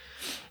log.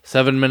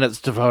 7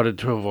 minutes devoted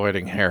to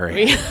avoiding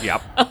Harry.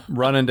 Yep.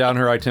 Running down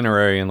her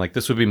itinerary and like,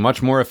 this would be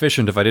much more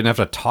efficient if I didn't have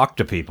to talk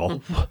to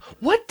people.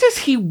 What does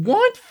he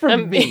want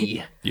from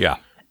me? Yeah.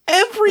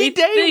 Every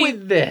day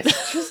with this.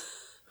 Just...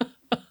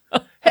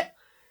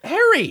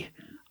 Harry,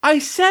 I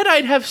said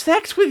I'd have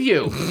sex with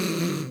you.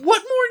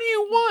 What more do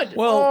you want?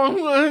 Well,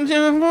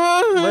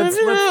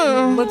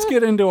 let's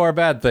get into our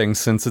bad things,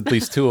 since at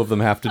least 2 of them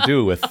have to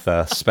do with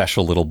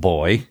special little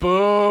boy.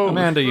 Boo.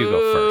 Amanda, you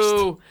go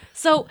first.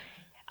 So,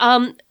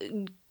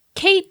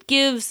 Kate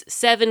gives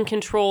Seven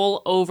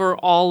control over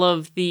all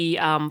of the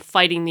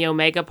fighting the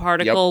Omega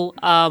particle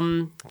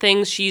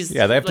things. They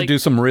have to do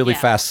some really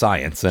fast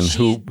science, and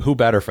who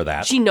better for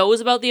that? She knows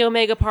about the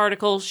Omega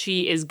particle.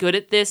 She is good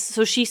at this.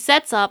 So she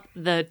sets up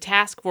the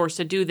task force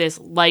to do this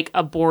like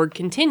a Borg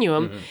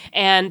continuum,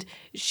 and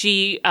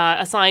she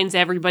assigns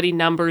everybody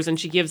numbers, and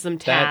she gives them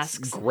tasks.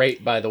 That's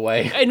great, by the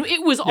way. And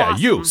it was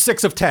awesome. You,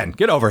 6 of 10.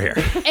 Get over here.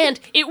 And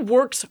it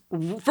works.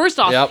 First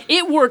off,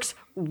 it works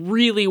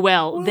really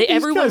well.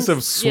 These guys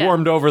have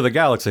swarmed over the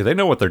galaxy. They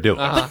know what they're doing.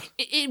 But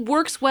it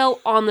works well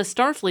on the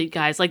Starfleet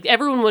guys. Like,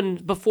 everyone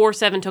before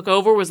Seven took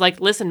over was like,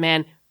 listen,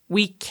 man,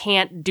 we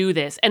can't do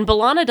this. And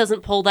B'Elanna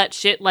doesn't pull that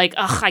shit like,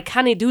 ugh, I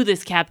can't do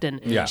this, Captain.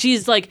 Yeah.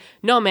 She's like,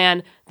 no,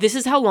 man, this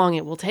is how long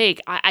it will take.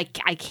 I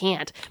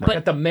can't. I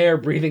got the mayor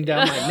breathing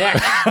down my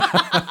neck.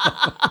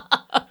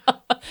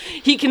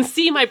 He can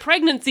see my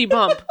pregnancy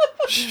bump.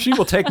 She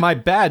will take my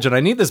badge, and I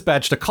need this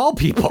badge to call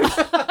people.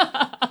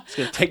 It's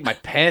going to take my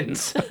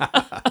pens.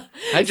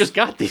 I just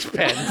got these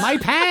pens. My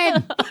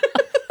pen!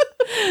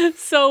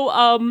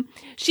 So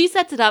she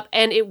sets it up,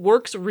 and it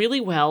works really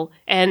well,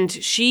 and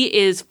she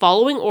is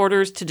following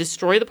orders to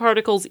destroy the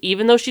particles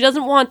even though she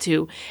doesn't want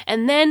to.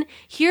 And then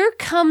here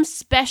comes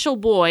Special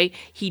Boy.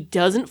 He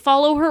doesn't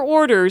follow her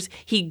orders.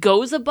 He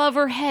goes above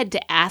her head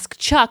to ask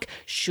Chuck,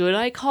 should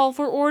I call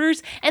for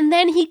orders? And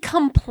then he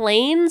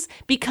complains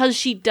because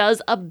she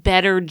does a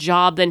better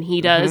job than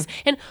he does.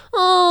 And,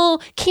 oh,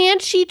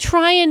 can't she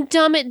try and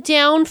dumb it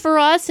down for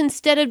us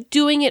instead of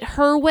doing it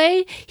her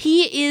way?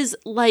 He is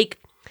like...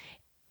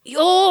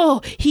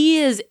 Oh, he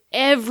is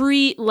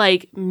every,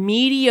 like,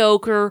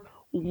 mediocre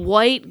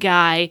white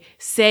guy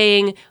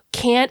saying,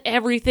 can't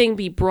everything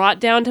be brought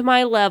down to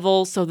my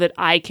level so that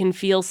I can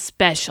feel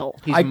special?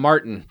 He's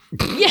Martin.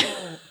 Yeah.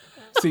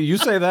 See, you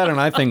say that, and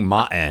I think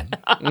Martin,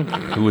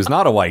 who is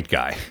not a white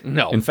guy.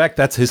 No. In fact,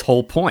 that's his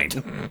whole point.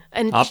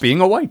 And Not being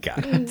a white guy.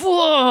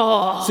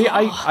 whoa. See,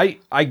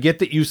 I get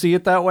that you see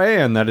it that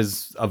way, and that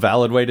is a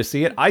valid way to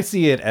see it. I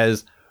see it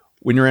as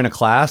when you're in a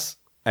class,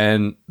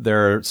 and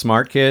there are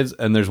smart kids,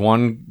 and there's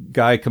one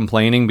guy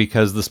complaining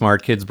because the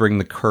smart kids bring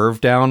the curve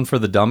down for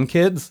the dumb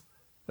kids.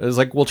 It's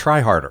like, well,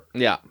 try harder.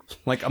 Yeah.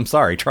 Like, I'm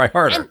sorry, try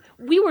harder.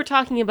 And we were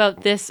talking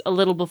about this a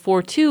little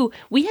before, too.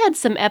 We had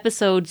some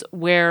episodes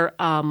where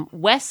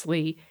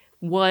Wesley,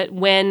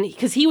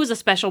 because he was a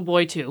special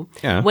boy, too.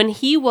 Yeah. When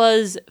he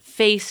was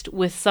faced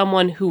with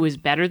someone who was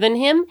better than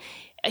him,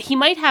 he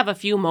might have a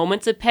few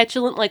moments of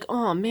petulant, like,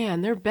 oh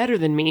man, they're better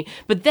than me.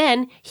 But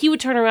then he would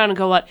turn around and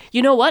go,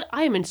 you know what?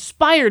 I am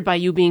inspired by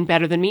you being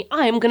better than me.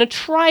 I am going to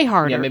try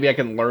harder. Yeah, maybe I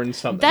can learn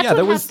something.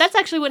 That's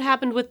actually what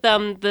happened with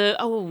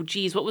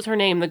what was her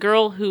name? The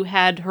girl who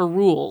had her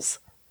rules.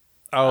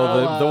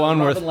 Oh, the one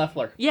Robin where...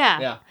 Leffler.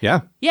 Yeah.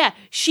 Yeah.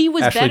 She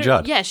was Ashley better.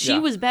 Judd. Yeah, she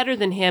was better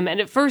than him. And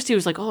at first he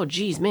was like, oh,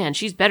 geez, man,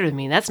 she's better than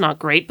me. That's not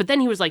great. But then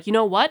he was like, you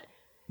know what?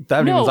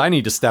 That means I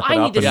need to step it up.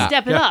 I need to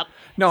step it up.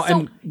 No, So-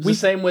 and It's the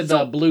same with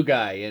the blue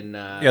guy in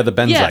the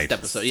benzite. Yes.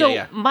 episode. So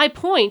Yeah. my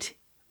point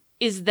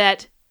is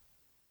that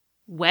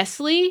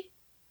Wesley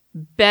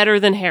better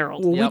than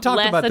Harold. Well, we talked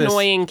Less about this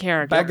annoying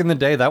character. back in the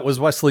day. That was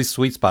Wesley's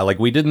sweet spot. Like,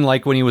 we didn't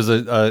like when he was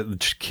a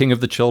king of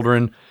the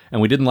children,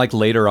 and we didn't like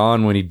later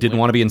on when he didn't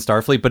want to be in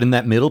Starfleet. But in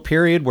that middle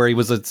period where he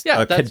was a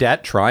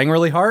cadet trying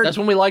really hard, That's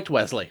when we liked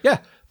Wesley. yeah,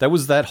 that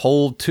was that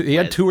whole. He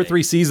had 2 or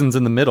 3 seasons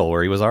in the middle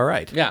where he was all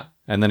right. Yeah.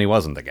 And then he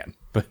wasn't again.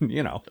 But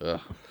you know,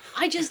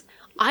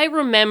 I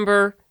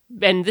remember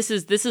and this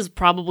is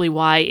probably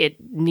why it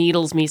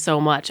needles me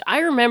so much. I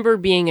remember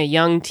being a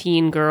young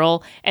teen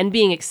girl and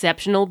being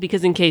exceptional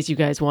because, in case you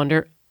guys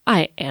wonder,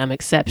 I am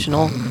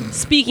exceptional.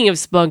 Speaking of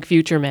Spunk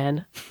Future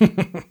Man,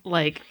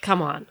 like,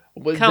 come on.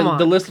 Come on.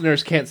 The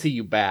listeners can't see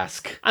you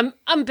bask.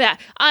 I'm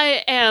back.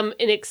 I am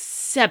an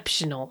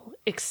exceptional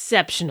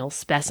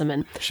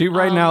specimen. She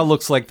right now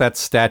looks like that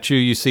statue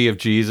you see of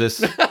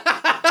Jesus.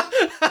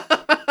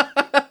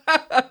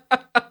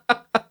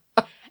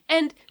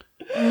 And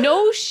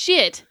no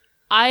shit,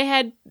 I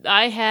had,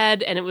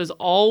 and it was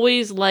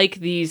always like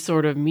these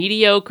sort of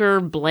mediocre,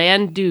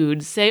 bland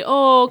dudes say,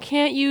 "Oh,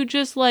 can't you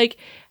just like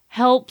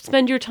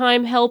spend your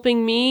time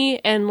helping me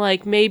and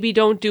like maybe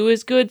don't do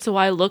as good so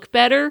I look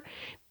better?"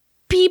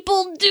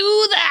 People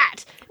do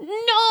that.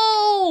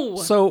 No.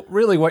 So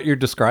really what you're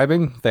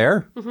describing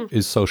there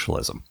is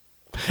socialism.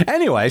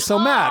 Anyway, so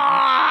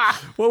Matt,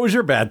 what was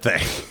your bad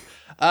thing?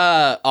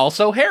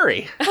 Also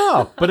Harry.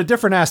 Oh, but a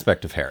different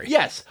aspect of Harry.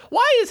 Yes.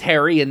 Why is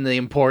Harry in the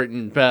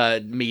important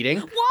meeting?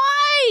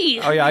 Why?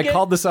 Oh yeah, I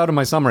called this out in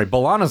my summary.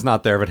 Balana's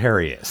not there, but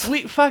Harry is.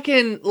 We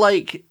fucking,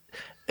 like...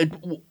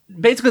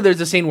 Basically, there's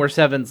a scene where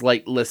Seven's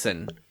like,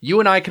 listen, you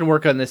and I can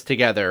work on this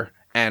together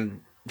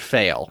and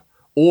fail.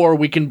 Or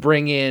we can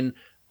bring in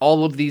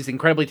all of these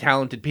incredibly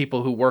talented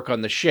people who work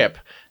on the ship.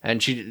 And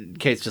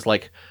Kate's just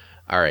like,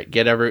 all right,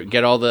 get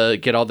all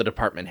the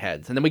department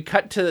heads. And then we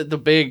cut to the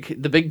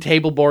big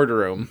table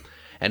boardroom.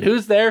 And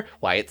who's there?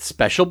 Why, it's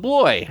Special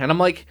Boy. And I'm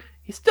like,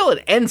 he's still an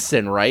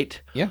ensign,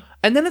 right? Yeah.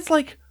 And then it's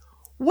like,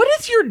 what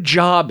is your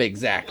job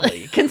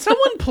exactly? Can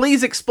someone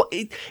please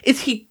explain?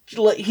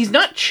 He's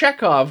not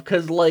Chekhov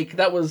because like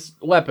that was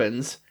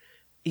weapons.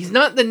 He's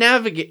not the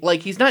navigate. Like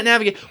he's not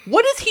navigate.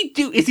 What does he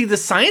do? Is he the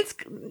science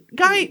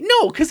guy?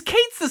 No, because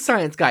Kate's the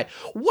science guy.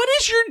 What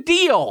is your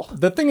deal?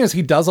 The thing is,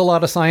 he does a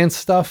lot of science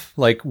stuff.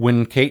 Like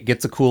when Kate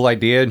gets a cool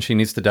idea and she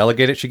needs to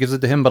delegate it, she gives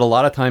it to him. But a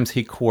lot of times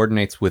he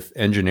coordinates with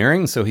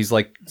engineering. So he's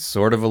like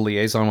sort of a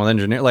liaison with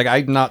engineering. Like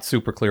I'm not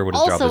super clear what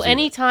his job is. Also,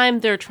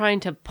 anytime they're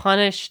trying to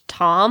punish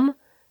Tom,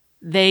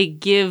 they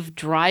give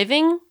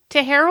driving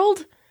to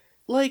Harold.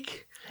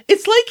 Like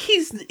it's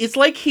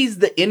like he's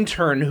the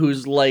intern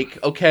who's like,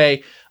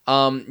 okay,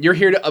 you're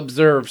here to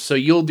observe, so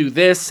you'll do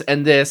this,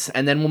 and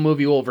then we'll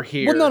move you over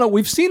here. Well, no,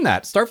 we've seen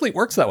that. Starfleet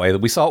works that way.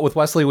 We saw it with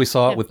Wesley. We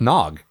saw it with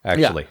Nog,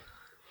 actually.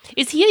 Yeah.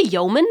 Is he a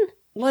yeoman?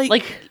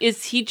 Like,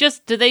 is he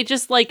just? Do they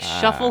just like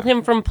shuffle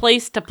him from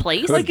place to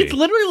place? Like it's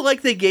literally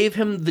like they gave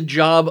him the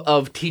job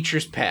of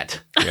teacher's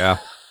pet. Yeah.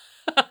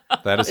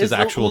 That is his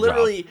actual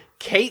literally, job.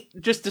 Kate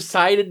just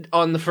decided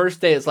on the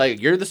first day, it's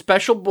like, you're the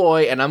special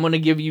boy, and I'm going to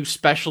give you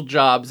special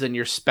jobs, and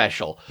you're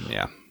special.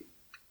 Yeah.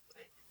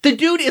 The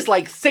dude is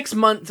like 6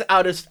 months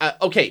out of...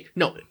 okay,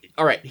 no,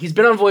 all right, he's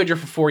been on Voyager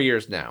for 4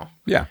 years now.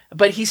 Yeah.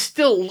 But he's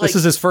still like... This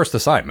is his first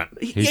assignment.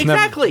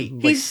 Exactly.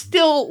 He's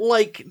still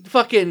like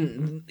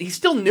fucking... He's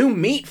still new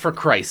meat, for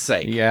Christ's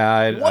sake. Yeah,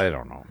 I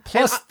don't know.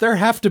 Plus, there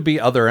have to be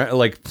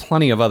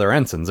plenty of other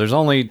ensigns. There's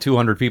only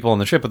 200 people on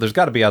the ship, but there's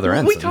got to be other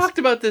ensigns. We talked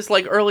about this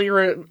like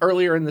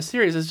earlier in the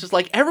series. It's just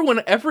like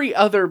every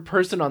other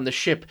person on the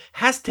ship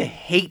has to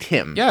hate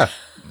him. Yeah,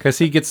 because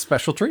he gets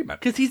special treatment.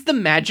 Because he's the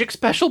magic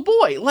special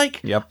boy. Like,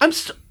 yep.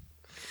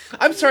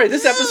 I'm sorry,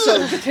 this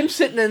episode, just him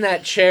sitting in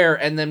that chair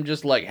and them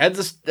just like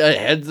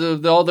heads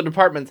of all the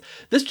departments.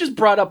 This just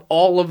brought up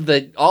all of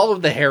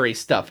the Harry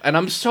stuff, and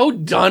I'm so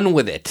done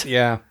with it.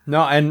 Yeah,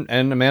 no, and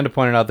Amanda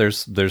pointed out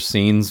there's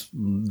scenes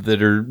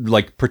that are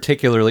like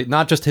particularly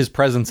not just his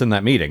presence in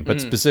that meeting, but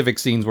specific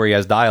scenes where he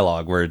has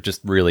dialogue where it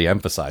just really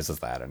emphasizes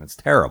that, and it's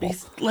terrible.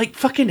 He's like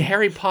fucking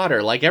Harry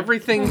Potter. Like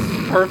everything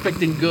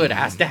perfect and good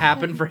has to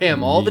happen for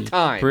him all the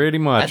time, pretty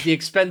much at the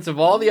expense of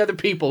all the other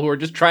people who are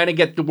just trying to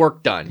get the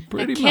work done.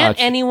 Pretty much. Can't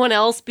anyone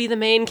else be the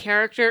main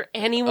character?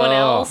 Anyone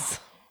else?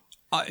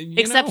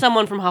 Except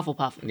someone from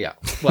Hufflepuff. Yeah.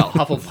 Well,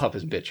 Hufflepuff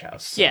is bitch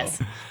house. So.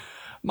 Yes.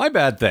 My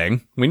bad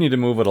thing. We need to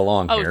move it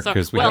along here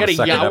because we have a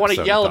second I want to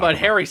episode yell talk about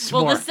Harry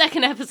Smart. Well, the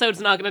second episode's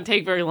not going to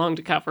take very long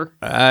to cover.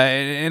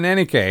 In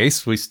any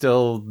case, we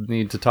still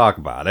need to talk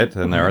about it,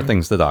 and there are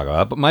things to talk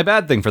about. But my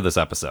bad thing for this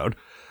episode,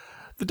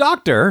 the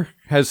Doctor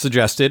has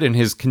suggested in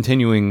his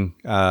continuing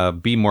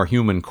Be More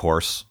Human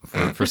course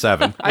for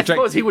 7. I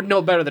suppose he would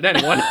know better than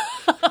anyone.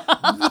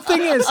 The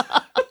thing is,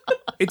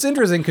 it's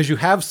interesting because you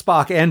have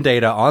Spock and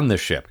Data on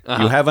this ship.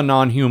 You have a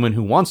non-human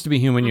who wants to be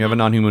human. You have a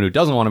non-human who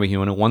doesn't want to be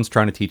human, and one's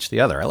trying to teach the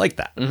other. I like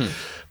that.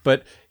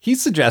 But he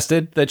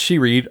suggested that she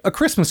read A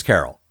Christmas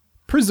Carol,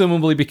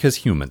 presumably because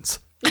humans.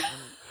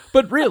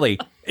 But really,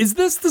 is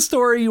this the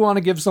story you want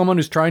to give someone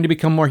who's trying to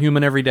become more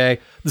human every day?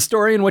 The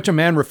story in which a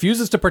man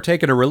refuses to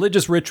partake in a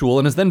religious ritual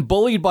and is then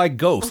bullied by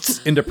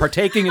ghosts into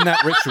partaking in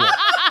that ritual.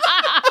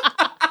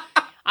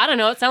 I don't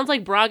know. It sounds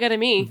like Braga to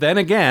me. Then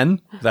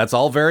again, that's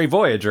all very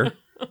Voyager.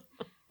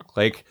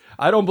 Like,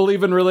 I don't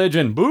believe in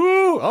religion.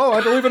 Boo! Oh,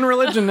 I believe in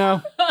religion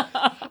now.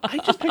 I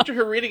just picture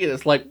her reading it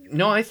as like,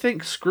 no, I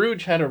think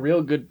Scrooge had a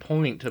real good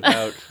point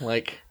about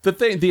like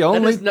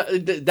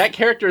that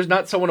character is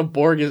not someone a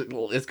Borg is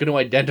going to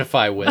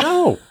identify with.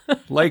 No,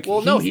 like,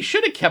 well, no, he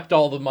should have kept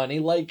all the money,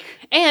 like,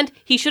 and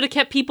he should have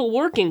kept people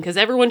working because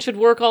everyone should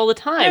work all the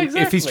time. Yeah,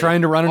 exactly. If he's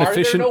trying to run an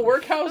efficient, are there no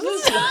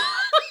workhouses?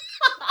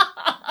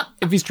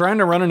 if he's trying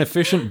to run an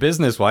efficient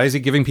business, why is he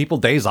giving people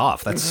days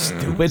off? That's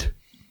stupid.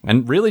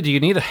 And really, do you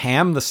need a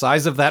ham the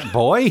size of that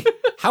boy?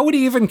 How would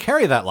he even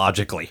carry that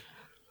logically?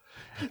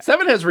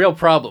 Seven has real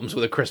problems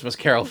with A Christmas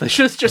Carol. They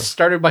should have just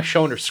started by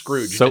showing her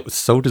Scrooge.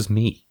 So does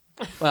me.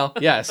 Well,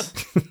 yes.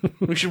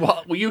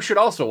 You should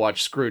also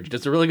watch Scrooge.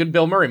 It's a really good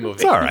Bill Murray movie.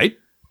 It's all right.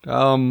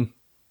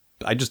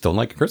 I just don't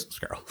like A Christmas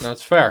Carol.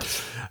 That's fair.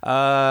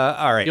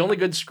 All right. The only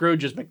good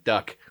Scrooge is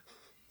McDuck.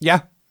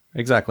 Yeah,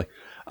 exactly.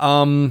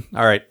 All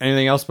right.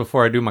 Anything else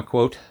before I do my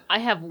quote? I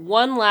have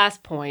one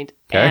last point,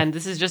 Okay. and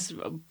this is just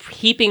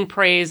heaping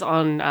praise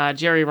on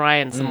Jerry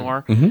Ryan some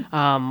more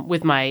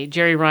with my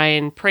Jerry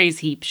Ryan praise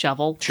heap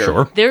shovel.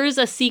 Sure. There is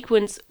a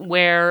sequence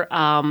where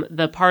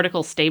the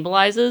particle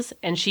stabilizes,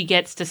 and she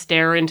gets to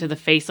stare into the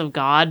face of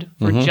God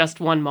for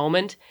just one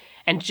moment,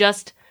 and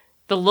just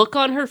the look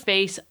on her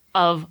face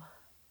of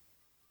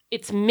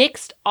it's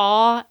mixed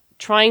awe,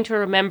 trying to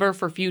remember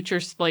for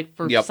future, like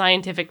for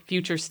scientific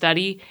future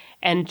study,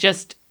 and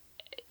just,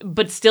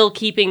 but still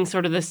keeping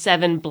sort of the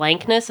Seven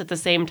blankness at the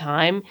same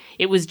time.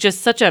 It was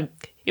just such a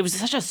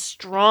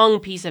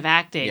strong piece of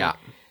acting. Yeah.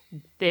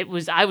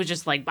 I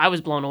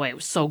was blown away. It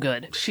was so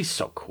good. She's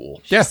so cool.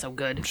 She's so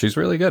good. She's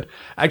really good.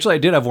 Actually, I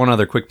did have one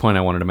other quick point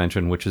I wanted to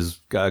mention, which is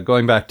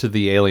going back to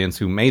the aliens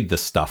who made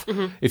this stuff.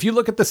 If you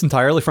look at this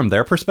entirely from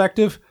their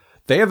perspective,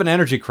 they have an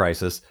energy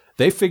crisis.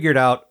 They figured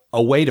out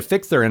a way to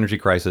fix their energy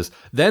crisis.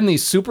 Then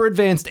these super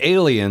advanced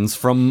aliens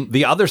from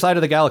the other side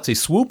of the galaxy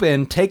swoop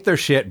in, take their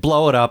shit,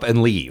 blow it up,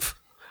 and leave.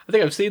 I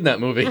think I've seen that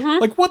movie.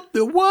 Like, what?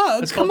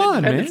 It's Come called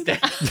on, man.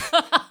 Independence Day.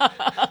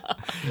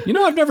 You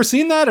know, I've never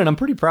seen that, and I'm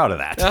pretty proud of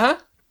that. Uh-huh.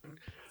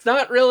 It's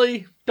not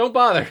really, don't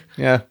bother.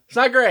 Yeah. It's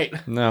not great.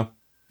 No.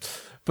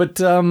 But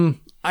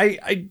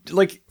I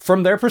like,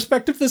 from their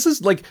perspective, this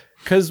is like,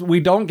 because we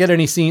don't get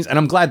any scenes, and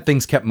I'm glad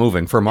things kept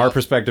moving. From our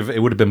perspective, it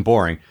would have been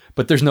boring.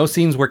 But there's no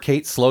scenes where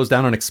Kate slows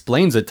down and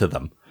explains it to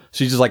them.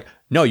 She's just like,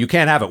 no, you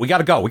can't have it. We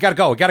gotta go. We gotta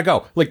go. We gotta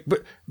go. Like,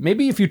 but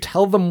maybe if you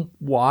tell them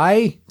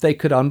why, they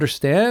could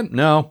understand.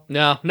 No.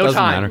 No Doesn't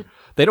time. matter.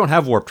 They don't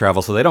have warp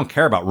travel, so they don't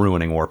care about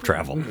ruining warp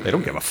travel. They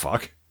don't give a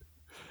fuck.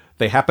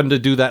 They happen to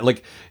do that.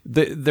 Like,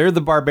 they're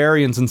the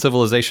barbarians in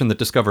civilization that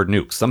discovered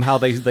nukes. Somehow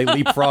they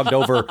leapfrogged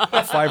over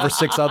 5 or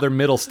 6 other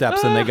middle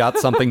steps, and they got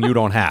something you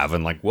don't have.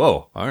 And like,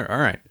 whoa, all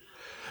right.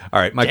 All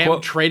right, my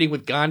quote. Trading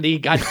with Gandhi.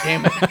 God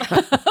damn it.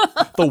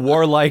 The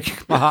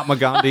warlike Mahatma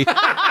Gandhi.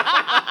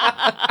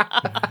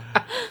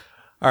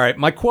 All right,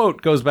 my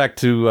quote goes back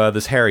to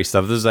this Harry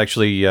stuff. This is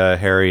actually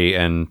Harry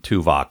and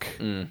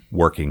Tuvok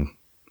working,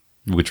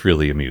 which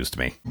really amused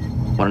me.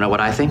 Want to know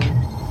what I think?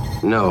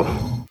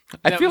 No.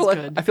 I feel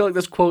like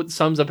this quote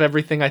sums up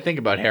everything I think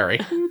about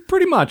Harry.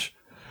 Pretty much.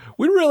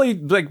 We really,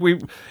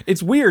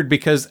 it's weird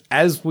because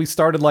as we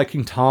started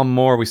liking Tom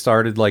more, we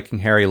started liking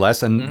Harry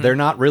less, and they're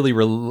not really,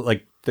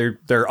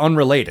 they're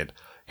unrelated.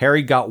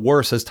 Harry got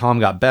worse as Tom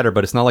got better,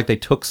 but it's not like they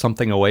took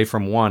something away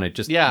from one. It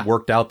just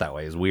worked out that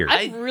way. It's weird.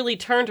 I really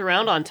turned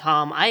around on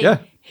Tom. I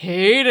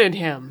hated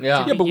him.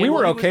 Yeah. Yeah, but we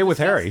were okay with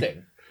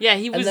Harry. Yeah,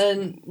 he was.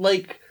 And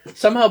then,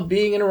 somehow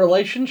being in a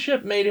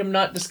relationship made him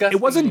not disgusting.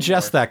 It wasn't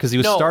just that, because he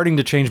was starting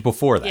to change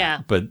before that.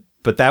 Yeah.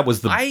 But that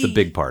was the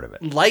big part of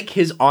it. Like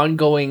his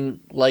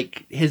ongoing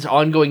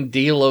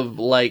deal of,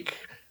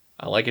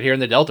 I like it here in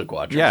the Delta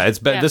Quadrant. Yeah,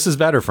 this is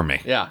better for me.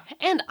 Yeah.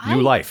 And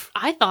New life.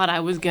 I thought I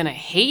was going to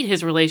hate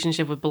his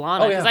relationship with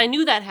B'Elanna because I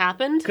knew that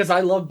happened. Because I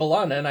love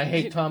B'Elanna and I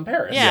hate Tom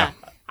Paris. Yeah.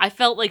 I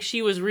felt like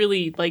she was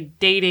really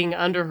dating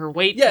under her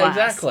weight class.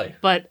 Yeah, exactly.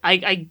 But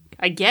I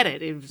get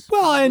it. It was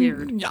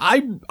weird.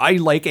 And I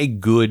like a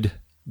good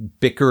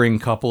bickering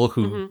couple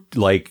who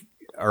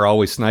are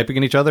always sniping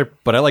at each other,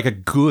 but I like a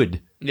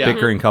good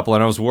bickering couple,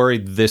 and I was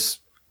worried this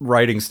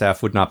writing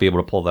staff would not be able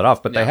to pull that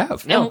off, but they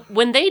have. And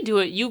when they do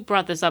it, you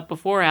brought this up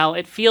before, Al,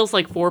 it feels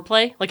like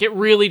foreplay. Like, it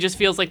really just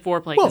feels like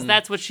foreplay, because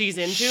that's what she's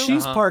into.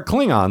 She's part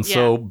Klingon,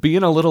 so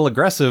being a little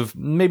aggressive,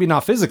 maybe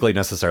not physically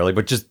necessarily,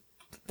 but just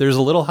there's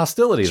a little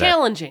hostility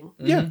Challenging.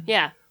 there. Yeah.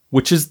 Yeah.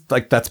 Which is,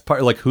 that's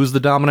part, who's the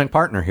dominant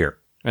partner here?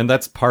 And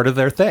that's part of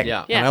their thing.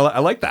 Yeah. And I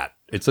like that.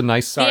 It's a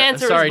nice... The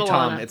answer Sorry, is B'Elanna.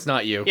 Tom, it's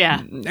not you.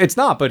 Yeah. It's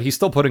not, but he's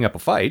still putting up a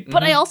fight.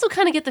 But I also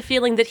kind of get the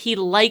feeling that he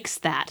likes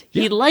that.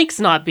 He likes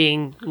not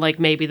being,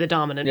 maybe the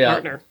dominant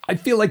partner. I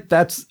feel like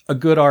that's a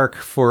good arc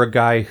for a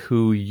guy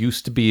who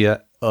used to be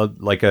a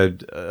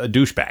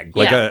douchebag.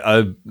 Like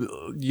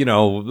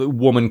a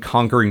woman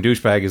conquering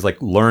douchebag is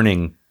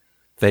learning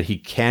that he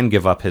can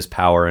give up his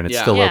power and it's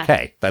still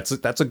okay. That's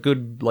a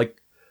good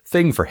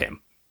thing for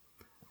him.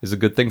 Is a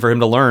good thing for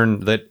him to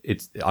learn that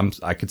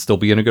I could still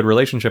be in a good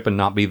relationship and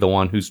not be the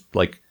one who's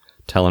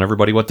telling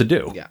everybody what to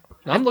do. Yeah.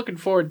 I'm looking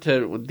forward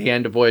to the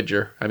end of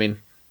Voyager. I mean,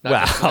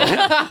 Wow.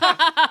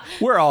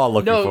 We're all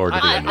looking forward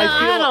to doing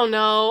that. I don't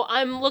know.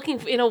 I'm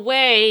looking, in a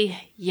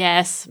way,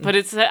 yes, but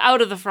it's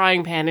out of the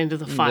frying pan into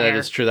the fire. That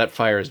is true. That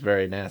fire is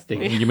very nasty.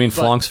 You mean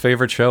Flonk's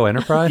favorite show,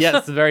 Enterprise?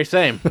 Yes, the very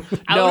same.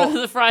 Out of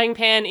the frying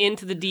pan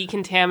into the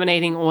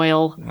decontaminating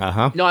oil.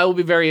 Uh-huh. No, I will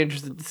be very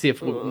interested to see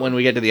if when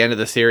we get to the end of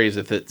the series,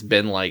 if it's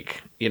been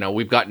like,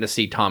 we've gotten to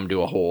see Tom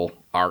do a whole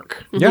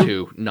arc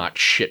to not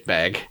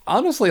shitbag.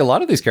 Honestly, a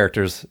lot of these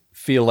characters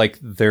feel like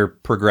they're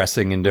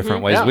progressing in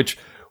different ways, which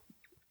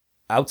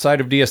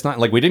outside of DS9,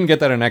 like we didn't get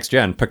that in Next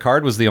Gen.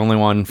 Picard was the only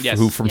one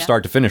who from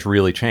start to finish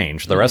really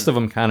changed. The rest of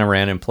them kind of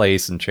ran in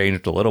place and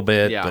changed a little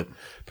bit, but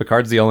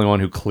Picard's the only one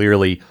who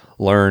clearly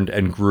learned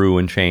and grew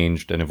and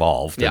changed and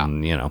evolved,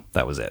 and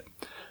that was it.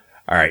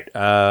 All right,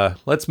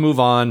 let's move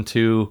on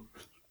to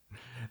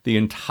the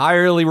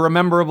entirely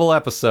rememberable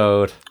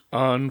episode.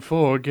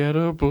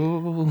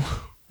 Unforgettable.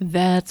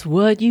 That's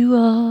what you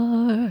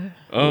are.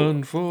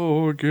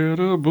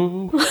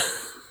 Unforgettable.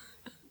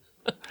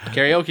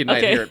 Karaoke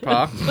night here at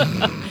Pa.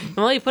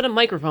 Well, you put a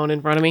microphone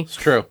in front of me. It's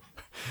true.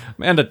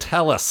 Amanda,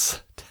 tell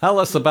us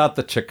about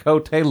the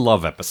Chakotay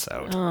love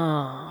episode.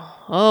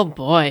 Oh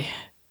boy.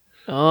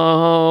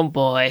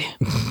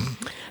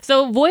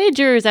 So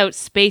Voyager is out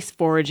space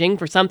foraging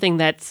for something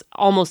that's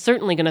almost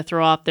certainly going to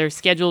throw off their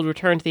scheduled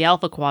return to the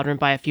Alpha Quadrant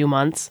by a few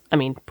months. I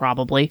mean,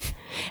 probably.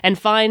 And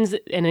finds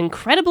an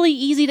incredibly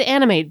easy to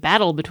animate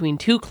battle between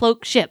two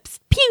cloaked ships.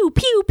 Pew,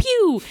 pew,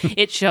 pew!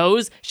 It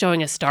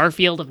showing a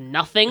starfield of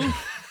nothing.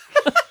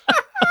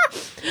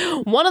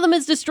 One of them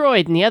is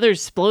destroyed and the other's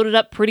exploded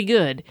up pretty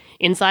good.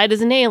 Inside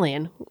is an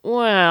alien.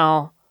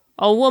 Well,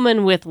 a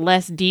woman with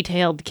less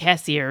detailed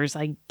Kess ears,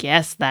 I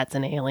guess that's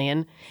an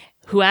alien,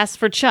 who asks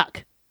for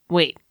Chuck.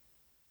 Wait,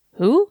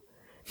 who?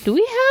 Do we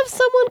have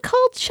someone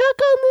called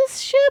Chuck on this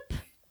ship?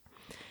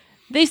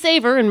 They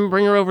save her and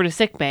bring her over to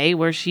sickbay,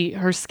 where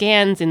her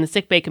scans in the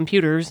sickbay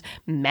computers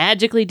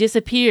magically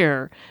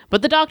disappear,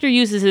 but the doctor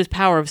uses his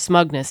power of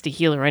smugness to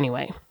heal her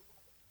anyway.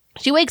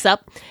 She wakes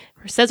up,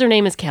 says her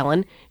name is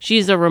Kellen,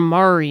 she's a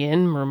Remora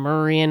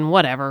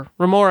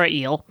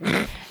eel,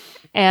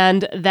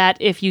 and that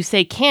if you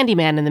say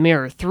Candyman in the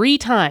mirror 3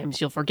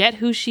 times, you'll forget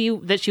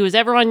that she was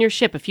ever on your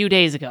ship a few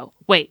days ago.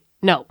 Wait,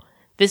 no.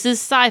 This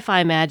is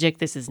sci-fi magic.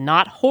 This is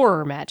not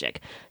horror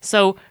magic.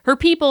 So her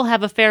people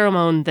have a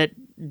pheromone that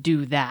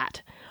do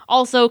that.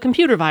 Also,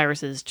 computer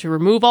viruses to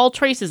remove all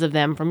traces of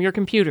them from your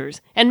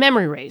computers, and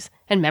memory rays,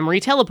 and memory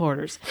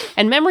teleporters,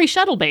 and memory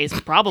shuttle bays,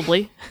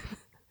 probably.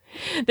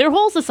 Their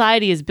whole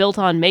society is built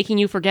on making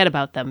you forget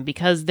about them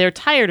because they're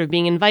tired of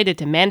being invited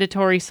to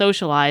mandatory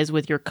socialize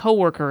with your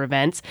coworker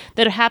events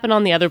that happen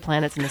on the other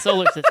planets in the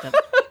solar system.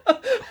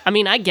 I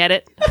mean, I get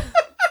it.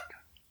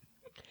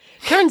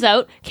 Turns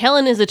out,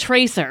 Kellen is a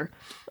tracer.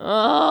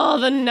 Oh,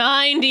 the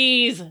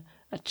 90s!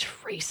 A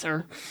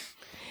tracer.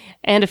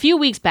 And a few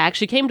weeks back,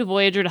 she came to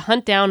Voyager to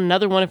hunt down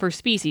another one of her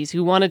species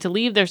who wanted to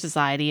leave their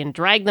society and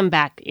drag them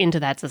back into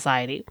that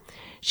society.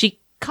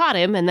 She caught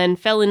him and then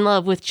fell in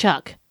love with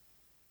Chuck.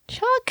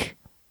 Chuck?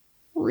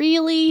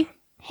 Really?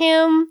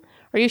 Him?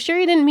 Are you sure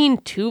you didn't mean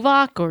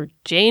Tuvok or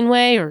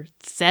Janeway or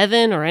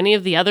Seven or any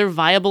of the other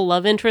viable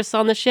love interests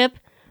on the ship?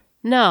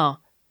 No.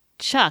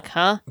 Chuck,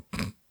 huh?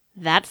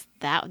 That's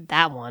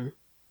that one.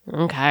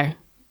 Okay.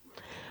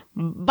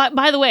 But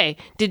by the way,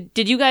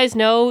 did you guys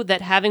know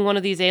that having one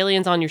of these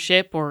aliens on your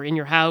ship or in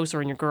your house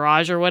or in your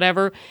garage or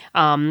whatever,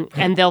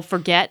 and you'll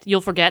forget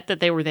that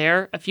they were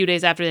there a few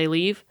days after they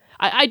leave?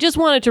 I just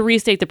wanted to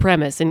restate the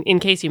premise in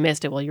case you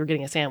missed it while you were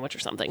getting a sandwich or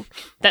something.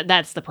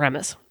 That's the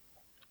premise.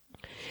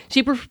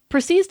 She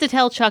proceeds to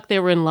tell Chuck they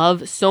were in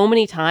love so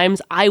many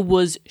times, I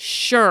was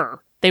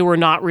sure they were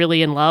not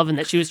really in love and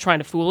that she was trying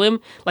to fool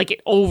him, like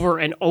it over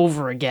and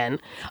over again.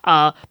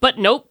 But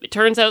nope, it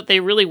turns out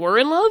they really were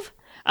in love.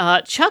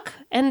 Chuck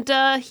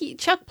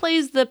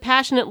plays the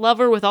passionate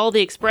lover with all the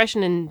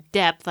expression and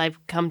depth I've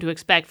come to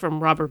expect from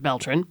Robert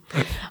Beltran.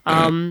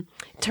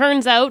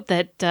 Turns out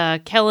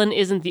that Kellen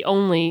isn't the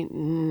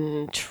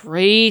only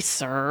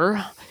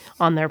tracer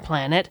on their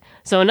planet,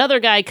 so another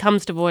guy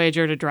comes to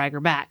Voyager to drag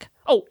her back.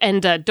 Oh,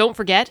 and don't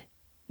forget,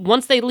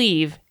 once they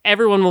leave,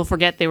 everyone will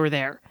forget they were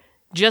there.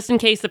 Just in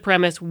case the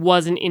premise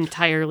wasn't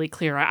entirely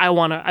clear, I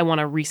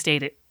wanna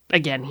restate it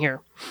again here.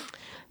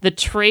 The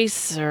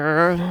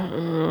tracer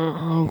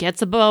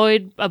gets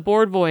aboard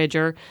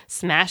Voyager,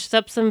 smashes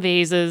up some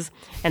vases,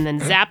 and then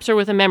zaps her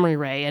with a memory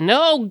ray. And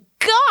oh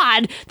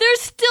God, there's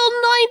still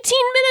 19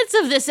 minutes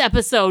of this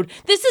episode.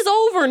 This is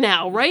over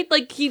now, right?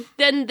 Like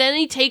then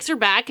he takes her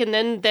back, and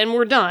then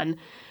we're done.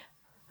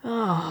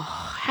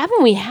 Oh,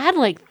 haven't we had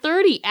like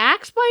 30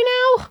 acts by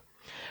now?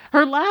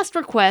 Her last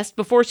request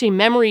before she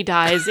memory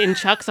dies in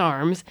Chuck's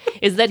arms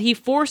is that he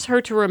force her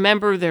to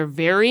remember their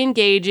very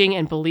engaging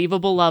and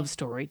believable love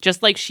story,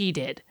 just like she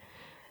did.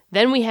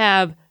 Then we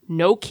have,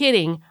 no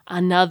kidding,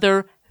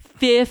 another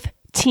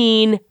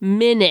 15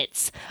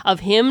 minutes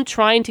of him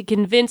trying to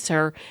convince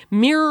her,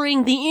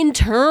 mirroring the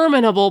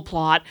interminable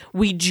plot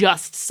we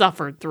just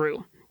suffered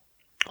through.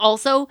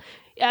 Also,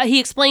 he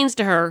explains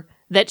to her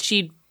that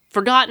she'd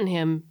forgotten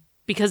him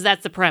because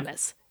that's the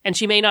premise. and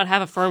she may not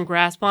have a firm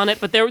grasp on it,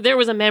 but there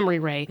was a memory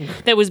ray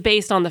that was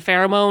based on the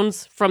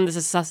pheromones from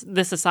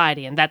this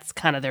society, and that's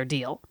kind of their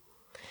deal.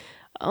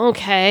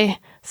 Okay,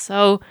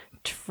 so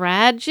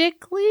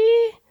tragically,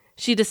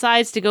 she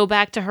decides to go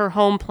back to her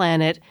home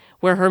planet,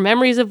 where her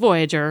memories of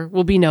Voyager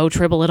will be no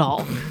trouble at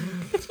all.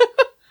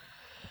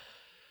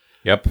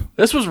 Yep.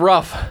 This was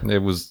rough. It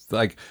was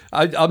like,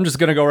 I'm just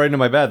going to go right into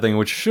my bad thing,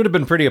 which should have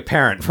been pretty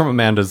apparent from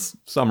Amanda's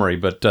summary,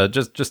 but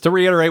just to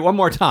reiterate one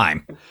more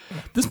time,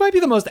 this might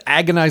be the most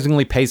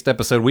agonizingly paced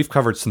episode we've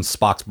covered since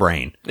Spock's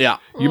brain. Yeah.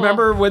 You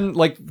remember when,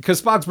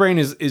 because Spock's brain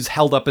is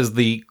held up as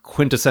the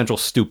quintessential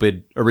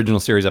stupid original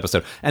series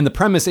episode, and the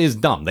premise is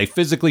dumb. They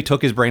physically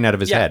took his brain out of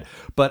his head.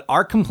 But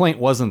our complaint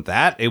wasn't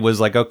that. It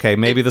was like, okay,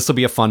 maybe this will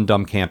be a fun,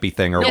 dumb, campy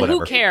thing or whatever.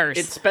 Who cares?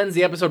 It spends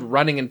the episode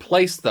running in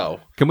place, though.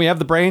 Can we have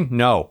the brain?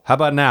 No. How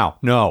about now?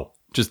 No.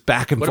 Just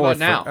back and forth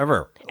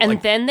forever.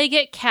 And then they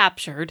get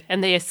captured,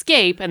 and they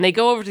escape, and they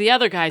go over to the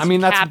other guys who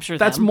capture them.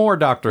 That's more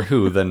Doctor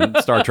Who than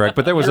Star Trek,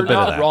 but there was a bit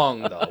of that. You're not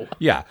wrong, though.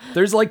 Yeah.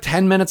 There's like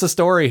 10 minutes of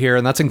story here,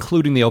 and that's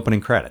including the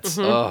opening credits,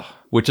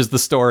 which is the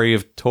story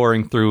of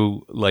touring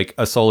through like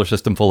a solar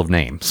system full of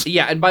names.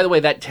 Yeah, and by the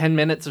way, that 10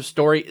 minutes of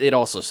story, it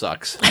also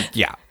sucks.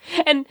 Yeah.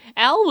 And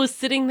Al was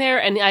sitting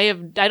there, and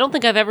I don't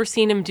think I've ever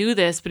seen him do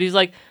this, but he's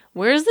like,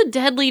 "Where's the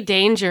deadly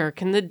danger?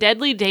 Can the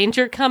deadly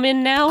danger come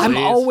in now?" I'm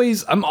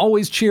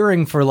always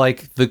cheering for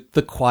like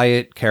the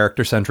quiet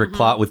character centric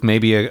plot with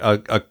maybe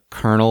a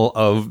kernel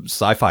of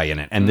sci-fi in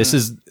it. And this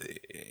is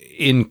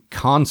in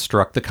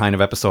construct the kind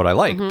of episode I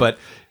like. But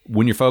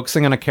when you're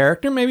focusing on a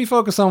character, maybe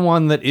focus on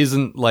one that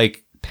isn't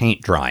like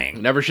paint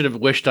drying. Never should have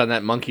wished on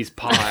that monkey's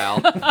paw,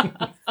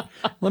 Al.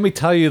 Let me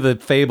tell you the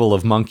fable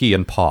of Monkey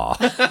and Paw.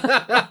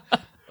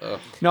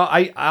 No,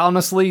 I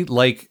honestly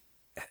like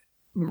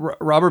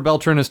Robert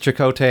Beltran as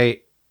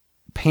Chakotay.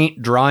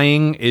 Paint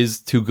drying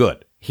is too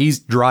good. He's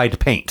dried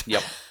paint.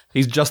 Yep.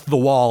 He's just the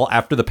wall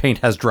after the paint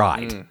has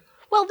dried.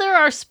 Well, there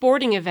are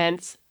sporting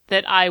events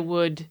that I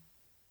would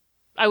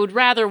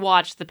rather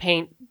watch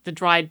the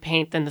dried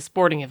paint than the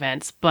sporting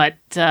events, but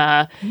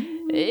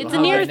it's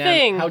a near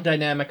thing. How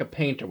dynamic a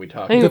paint are we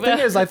talking The about?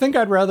 thing is, I think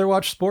I'd rather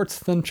watch sports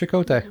than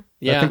Chakotay.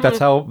 Yeah. I think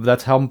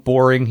that's how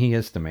boring he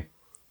is to me.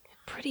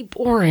 Pretty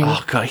boring.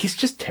 Oh god, he's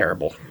just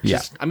terrible.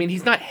 I mean,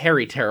 he's not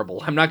Harry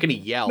terrible. I'm not going to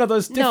yell. No,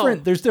 there's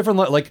different,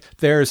 like,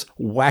 there's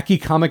wacky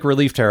comic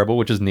relief terrible,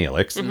 which is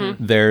Neelix.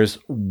 There's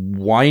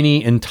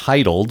whiny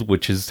entitled,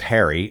 which is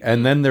Harry.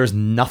 And then there's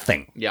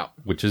nothing,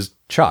 which is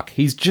Chuck.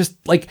 He's just,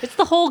 like... It's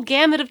the whole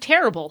gamut of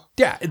terrible.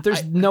 Yeah,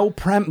 there's no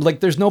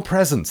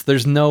presence.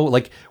 There's no,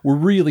 like, we're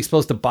really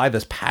supposed to buy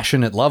this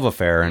passionate love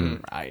affair,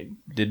 and I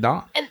did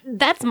not. And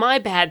that's my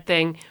bad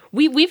thing.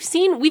 We've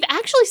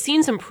actually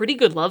seen some pretty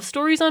good love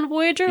stories on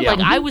Voyager. Yeah. Like,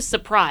 I was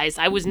surprised.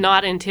 I was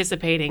not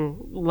anticipating,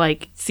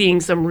 like, seeing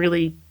some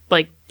really,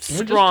 like,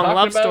 strong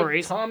love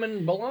stories. Tom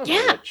and B'Elanna.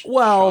 Yeah.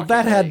 Well,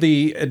 that had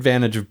the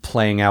advantage of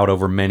playing out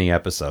over many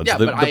episodes. Yeah,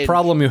 the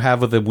problem you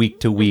have with a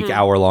week-to-week,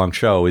 hour-long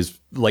show is,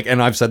 like,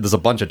 and I've said this a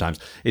bunch of times,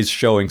 is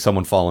showing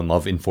someone fall in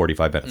love in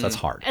 45 minutes. That's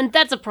hard. And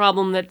that's a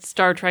problem that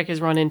Star Trek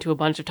has run into a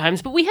bunch of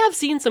times. But we have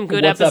seen some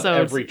good What's episodes.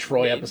 Up every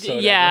Troy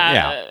episode.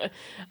 Yeah.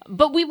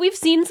 But we've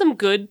seen some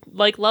good,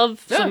 like,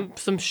 love,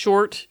 some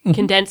short,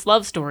 condensed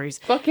love stories.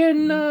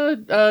 Fucking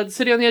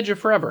City on the Edge of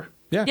Forever.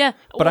 Yeah.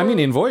 But I mean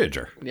in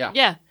Voyager. Yeah.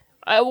 Yeah.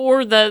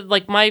 Or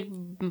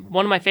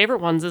one of my favorite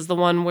ones is the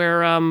one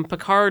where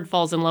Picard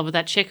falls in love with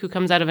that chick who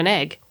comes out of an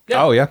egg.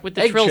 Yeah. Oh, yeah. With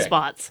the Egg trill chick.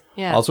 spots.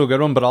 Yeah. Also a good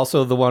one, but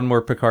also the one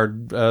where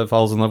Picard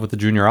falls in love with the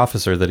junior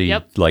officer that he,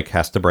 like,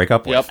 has to break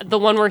up with. The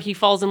one where he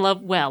falls in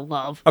love,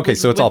 Okay,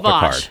 so it's all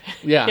Vosh. Picard.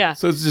 Yeah. Yeah.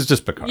 So it's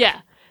just Picard.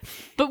 Yeah.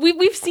 But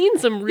we've seen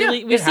some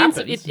really... it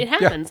happens. It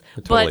happens. Yeah,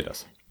 it totally but,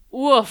 does.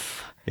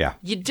 Woof. Yeah.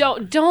 You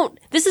don't...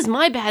 This is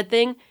my bad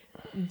thing.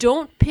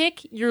 Don't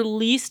pick your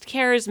least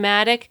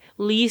charismatic,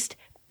 least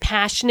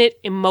passionate,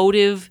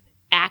 emotive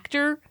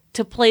actor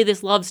to play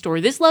this love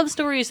story. This love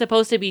story is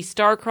supposed to be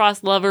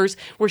star-crossed lovers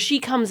where she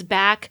comes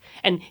back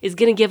and is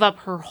going to give up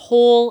her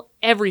whole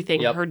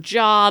everything, her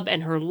job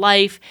and her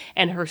life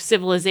and her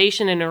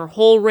civilization and her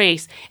whole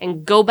race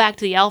and go back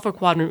to the Alpha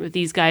Quadrant with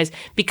these guys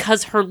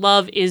because her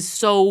love is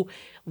so,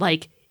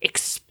 like,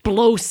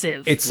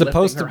 explosive. It's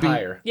supposed to Lifting be... her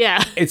higher.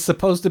 Yeah. It's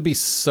supposed to be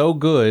so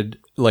good,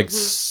 like,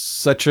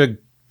 such a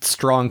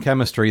strong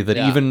chemistry that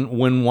even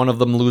when one of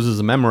them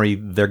loses a memory,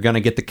 they're going to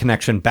get the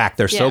connection back.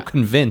 They're so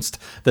convinced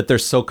that they're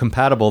so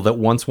compatible that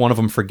once one of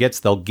them forgets,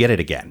 they'll get it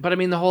again. But I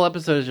mean, the whole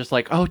episode is just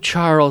like, oh,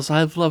 Charles,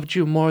 I've loved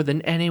you more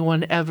than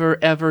anyone ever.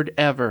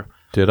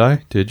 Did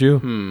I? Did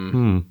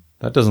you?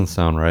 That doesn't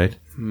sound right.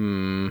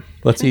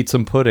 Let's eat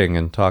some pudding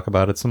and talk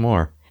about it some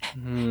more.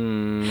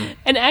 And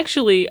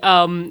actually,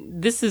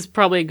 this is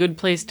probably a good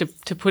place to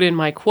put in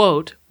my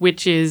quote,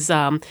 which is,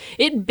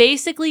 it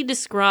basically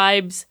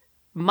describes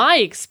my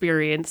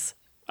experience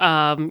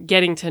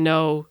getting to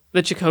know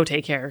the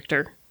Chakotay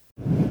character.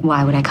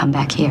 Why would I come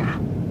back here?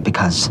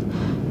 Because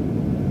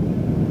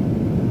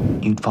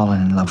you'd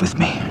fallen in love with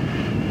me.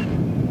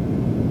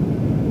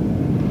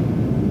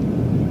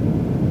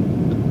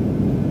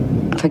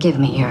 Forgive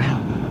me, you're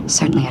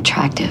certainly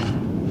attractive.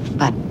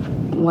 But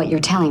what you're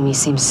telling me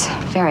seems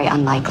very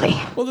unlikely.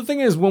 Well, the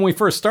thing is, when we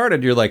first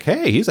started, you're like,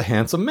 hey, he's a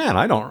handsome man.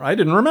 I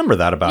didn't remember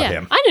that about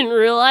him. I didn't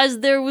realize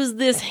there was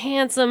this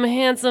handsome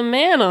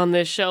man on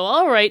this show.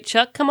 All right,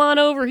 Chuck, come on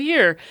over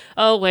here.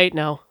 Oh, wait,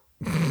 no.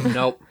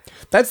 Nope.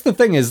 That's the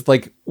thing is,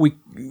 like,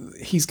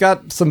 he's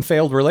got some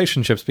failed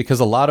relationships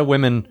because a lot of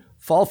women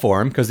fall for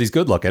him because he's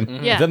good looking.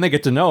 Mm-hmm. Yeah. Then they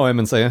get to know him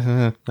and say,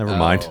 never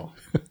mind.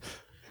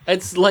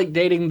 It's like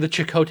dating the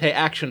Chakotay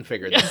action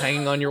figure that's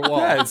hanging on your wall.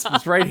 Yeah,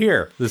 it's right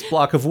here, this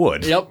block of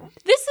wood. Yep.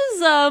 This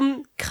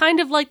is kind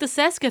of like the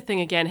Seska thing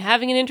again.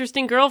 Having an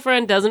interesting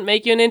girlfriend doesn't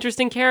make you an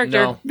interesting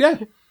character. No. Yeah.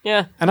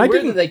 Yeah. And I Weird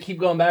didn't. that they keep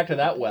going back to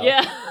that well.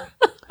 Yeah.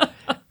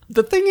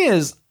 The thing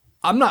is,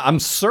 I'm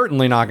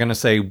certainly not going to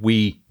say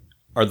we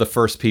are the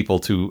first people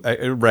to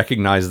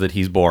recognize that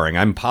he's boring.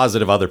 I'm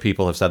positive other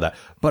people have said that.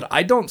 But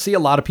I don't see a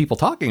lot of people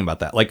talking about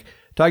that. Like,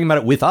 talking about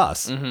it with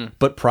us. Mm-hmm.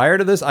 But prior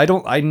to this,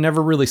 I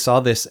never really saw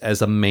this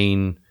as a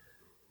main,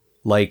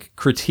 like,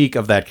 critique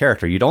of that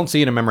character. You don't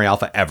see it in Memory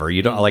Alpha ever.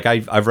 You don't, like,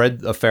 I've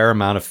read a fair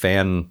amount of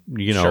fan,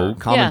 Sure.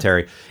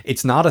 commentary.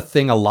 It's not a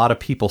thing a lot of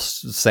people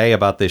say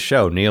about this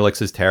show.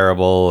 Neelix is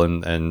terrible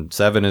and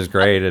Seven is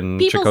great and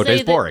People Chakotay's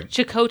say boring. that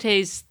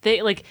Chakotay's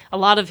like a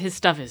lot of his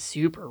stuff is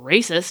super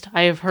racist.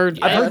 I've heard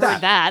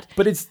that.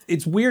 But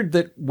it's weird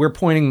that we're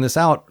pointing this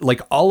out.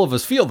 Like, all of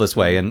us feel this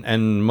way,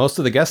 and most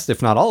of the guests,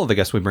 if not all of the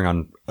guests we bring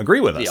on, agree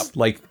with us. Yep.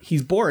 Like,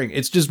 he's boring.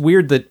 It's just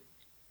weird that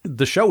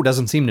the show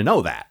doesn't seem to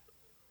know that.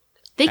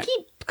 They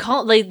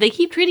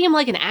keep treating him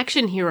like an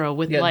action hero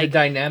with Yeah, like the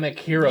dynamic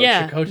hero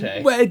Yeah.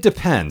 Chakotay. Well, it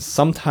depends.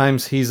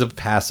 Sometimes he's a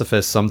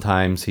pacifist.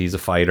 Sometimes he's a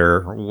fighter.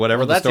 Or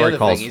whatever the That's the story other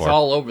calls thing. for. He's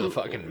all over the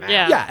fucking map.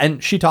 Yeah. Yeah,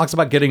 and she talks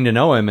about getting to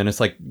know him, and it's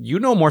like, you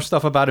know more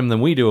stuff about him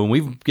than we do, and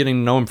we've getting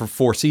to know him for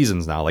 4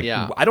 seasons now. Like,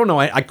 Yeah. I don't know.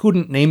 I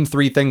couldn't name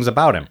 3 things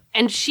about him.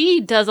 and she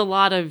does a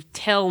lot of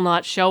tell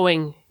not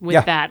showing with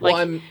Yeah. that. Like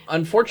Well,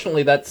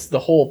 unfortunately, that's the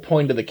whole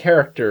point of the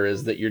character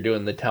is that you're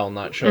doing the tell,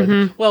 not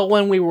show. Well,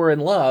 when we were in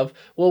love,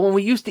 when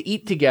we used to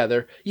eat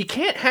together, you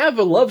can't have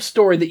a love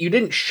story that you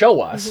didn't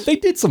show us. They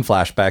did some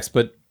flashbacks,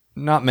 but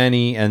not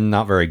many and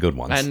not very good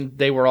ones. And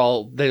they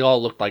all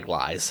looked like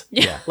lies.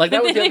 Yeah. Like,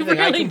 that was the They other thing.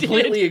 I really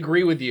completely did.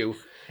 agree with you.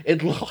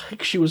 It looked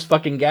like she was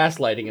fucking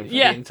gaslighting him for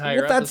Yeah. the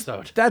entire Well,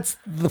 episode. that's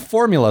the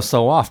formula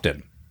so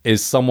often,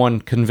 is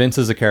someone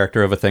convinces a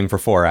character of a thing for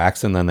 4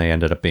 acts, and then they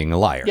ended up being a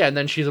liar. Yeah, and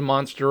then she's a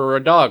monster or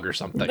a dog or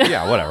something.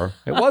 Yeah, whatever.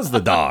 It was the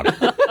dog.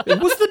 It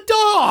was the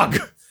dog!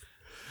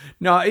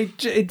 No,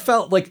 it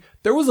felt like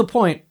there was a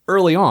point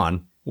early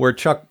on where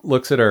Chuck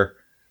looks at her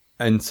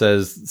and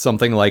says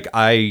something like,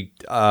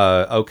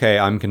 okay,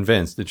 I'm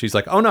convinced. And she's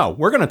like, oh no,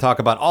 we're going to talk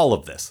about all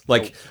of this.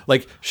 Like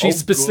she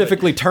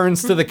specifically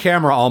turns to the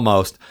camera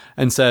almost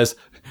and says,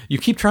 you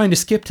keep trying to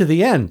skip to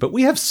the end, but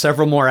we have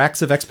several more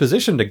acts of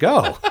exposition to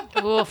go.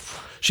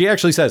 oof. She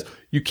actually says,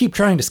 you keep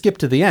trying to skip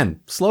to the end.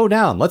 Slow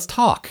down. Let's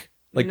talk.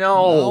 Like,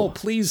 No.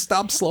 please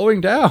stop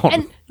slowing down.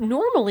 And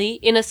normally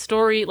in a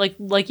story, like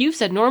you've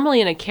said, normally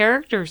in a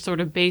character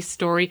sort of based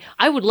story,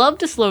 I would love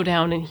to slow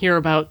down and hear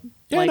about.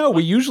 Yeah, no,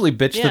 we usually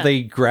bitch Yeah. that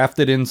they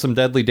grafted in some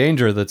deadly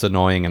danger that's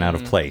annoying and out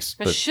of place.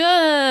 But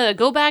Sure,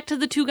 go back to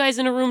the 2 guys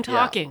in a room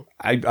talking.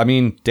 I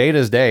mean,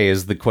 Data's day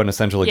is the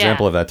quintessential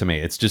example of that to me.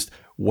 It's just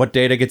what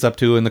Data gets up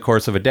to in the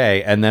course of a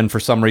day, and then for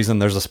some reason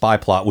there's a spy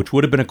plot, which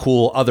would have been a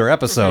cool other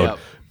episode, Yep.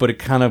 but it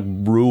kind of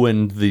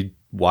ruined the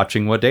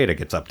watching what Data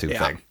gets up to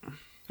thing.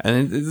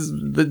 And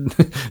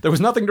there was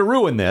nothing to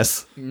ruin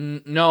this.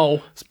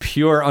 No. It's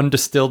pure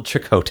undistilled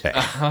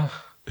Chakotay.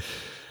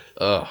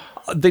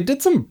 They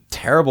did some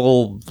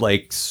terrible,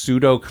 like,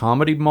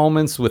 pseudo-comedy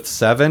moments with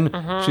Seven.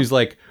 She's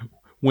like,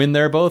 when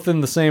they're both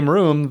in the same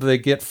room, they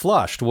get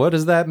flushed. What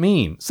does that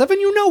mean? Seven,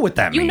 you know what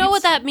that means. You know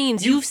what that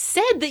means. You've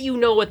said that you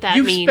know what that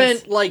You've means.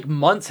 spent like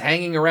months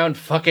hanging around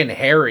fucking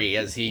Harry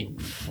as he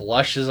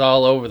flushes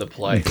all over the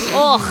place.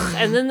 Ugh.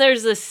 And then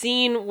there's a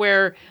scene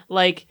where,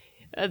 like,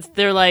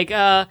 they're like,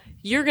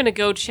 you're going to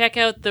go check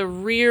out the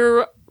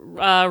rear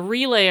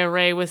relay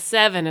array with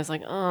Seven. It's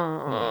like,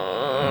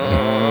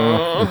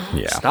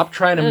 Yeah. Stop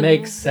trying to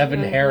make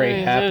Seven Harry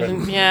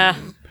happen. Yeah.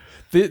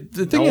 The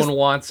thing No is, one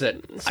wants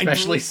it,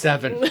 especially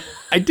Seven.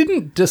 I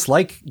didn't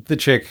dislike the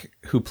chick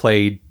who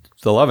played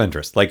the love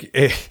interest. Like,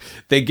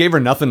 they gave her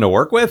nothing to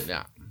work with.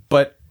 Yeah.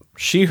 But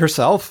she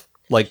herself,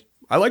 like,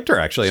 I liked her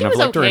actually, and I've was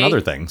liked her in okay. other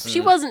things.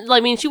 She wasn't,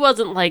 she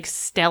wasn't like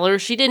stellar.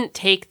 She didn't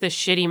take the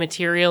shitty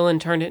material and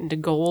turn it into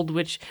gold,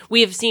 which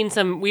we've seen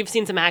some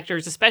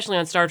actors, especially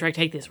on Star Trek,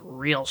 take this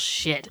real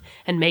shit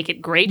and make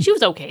it great. She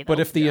was okay though. But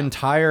if the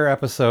entire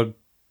episode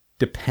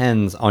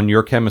depends on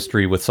your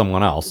chemistry with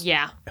someone else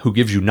who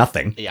gives you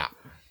nothing, Yeah.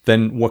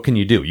 then what can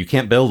you do? You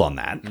can't build on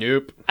that.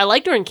 Nope. I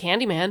liked her in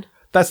Candyman.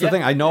 That's the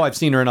thing. I know I've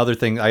seen her in other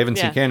things. I haven't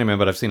seen Yeah. Candyman,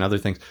 but I've seen other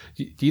things.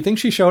 Do you think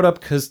she showed up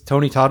because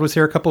Tony Todd was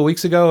here a couple of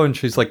weeks ago and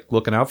she's like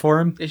looking out for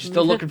him? She's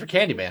still looking for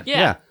Candyman.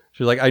 Yeah.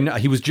 She's like, I know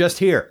he was just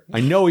here. I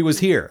know he was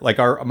here. Like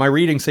my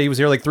readings say he was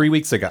here like 3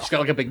 weeks ago. She's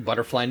got like a big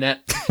butterfly net.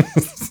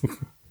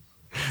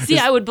 See,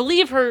 I would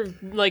believe her,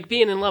 like,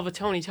 being in love with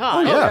Tony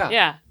Todd. Oh,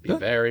 Yeah. Be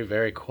very,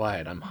 very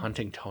quiet. I'm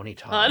hunting Tony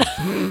Todd.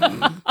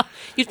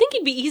 You'd think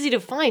he'd be easy to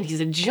find.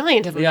 He's a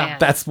giant of a man.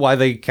 That's why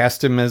they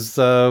cast him as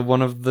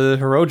one of the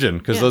Hirogen,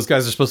 because those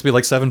guys are supposed to be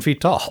like 7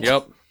 feet tall.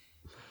 Yep.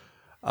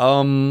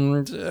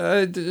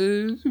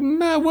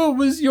 Matt, what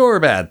was your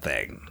bad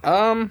thing?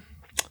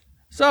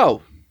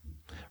 So,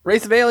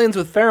 race of aliens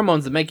with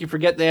pheromones that make you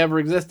forget they ever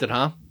existed,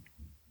 huh?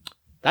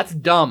 That's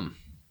dumb.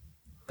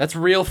 That's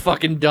real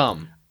fucking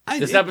dumb.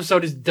 This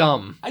episode is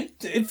dumb.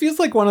 It feels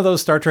like one of those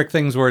Star Trek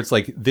things where it's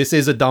like, this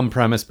is a dumb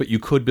premise, but you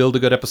could build a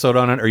good episode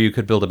on it, or you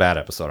could build a bad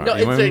episode on it.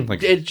 You know what I mean?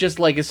 It's just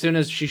like as soon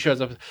as she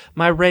shows up,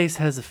 my race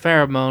has a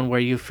pheromone where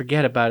you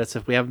forget about us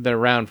if we haven't been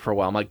around for a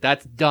while. I'm like,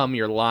 that's dumb,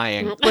 you're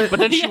lying. But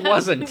then she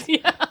wasn't.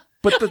 Yeah.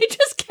 But I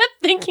just kept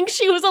thinking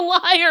she was a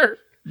liar.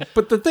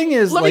 But the thing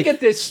is, Let me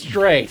get this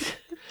straight.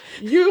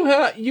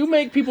 You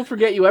make people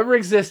forget you ever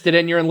existed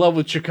and you're in love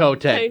with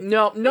Chakotay.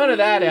 No, none of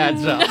that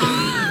adds up.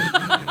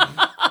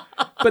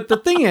 But the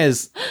thing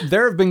is,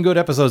 there have been good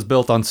episodes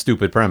built on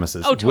stupid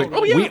premises. Oh,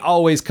 totally. We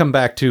always come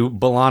back to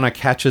B'Elanna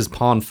catches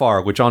Pon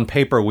farr, which on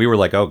paper we were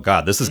like, oh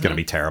god, this is going to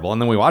be terrible.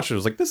 And then we watched it, it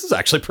was like, this is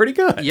actually pretty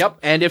good. Yep,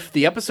 and if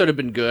the episode had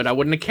been good, I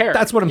wouldn't have cared.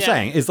 That's what I'm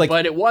saying. Is like,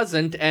 But it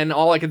wasn't, and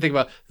all I can think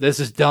about,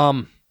 this is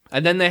dumb.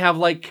 And then they have,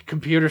 like,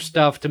 computer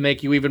stuff to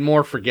make you even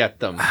more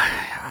forget them.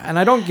 and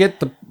I don't get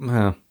the...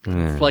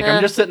 Like,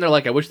 I'm just sitting there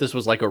like, I wish this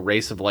was like a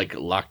race of, like,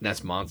 Loch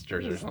Ness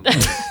monsters or something.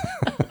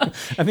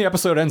 And the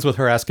episode ends with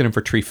her asking him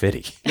for Tree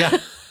Fitty. Yeah.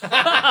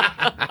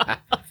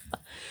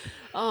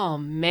 Oh,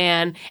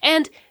 man.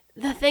 And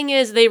the thing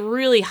is, they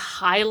really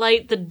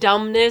highlight the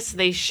dumbness.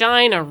 They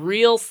shine a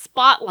real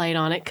spotlight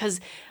on it, because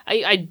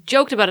I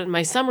joked about it in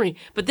my summary,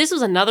 but this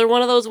was another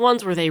one of those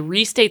ones where they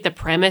restate the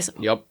premise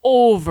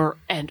over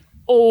and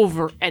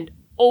over and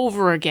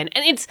over again.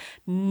 And it's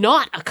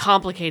not a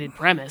complicated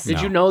premise.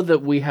 Did you know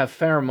that we have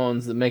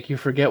pheromones that make you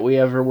forget we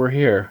ever were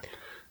here?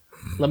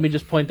 Let me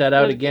just point that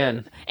out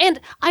again. And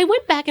I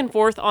went back and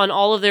forth on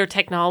all of their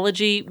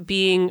technology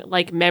being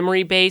like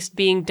memory-based,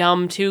 being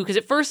dumb too, because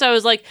at first I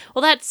was like,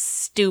 well, that's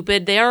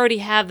stupid. They already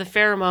have the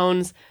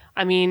pheromones.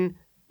 I mean,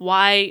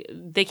 why?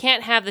 They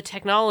can't have the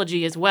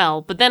technology as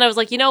well. But then I was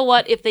like, you know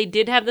what? If they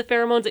did have the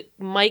pheromones, it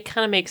might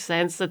kind of make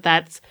sense that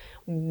that's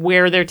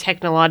where their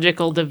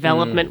technological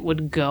development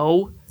would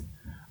go.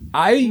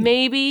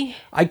 Maybe.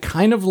 I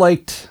kind of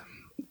liked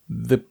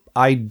the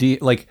idea,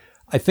 like,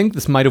 I think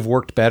this might have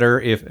worked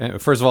better if,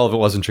 first of all, if it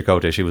wasn't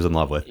Chakotay she was in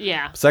love with.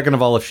 Yeah. Second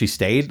of all, if she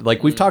stayed.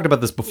 Like, we've talked about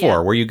this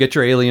before, where you get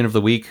your alien of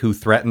the week who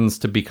threatens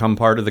to become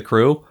part of the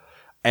crew.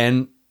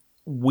 And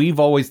we've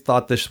always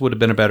thought this would have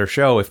been a better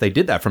show if they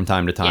did that from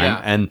time to time.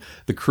 Yeah. And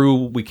the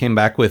crew we came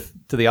back with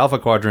to the Alpha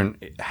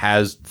Quadrant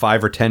has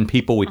 5 or 10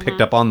 people we picked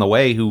up on the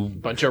way who...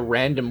 Bunch of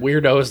random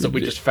weirdos that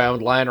we just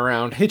found lying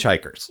around.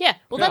 Hitchhikers. Yeah.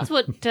 Well, that's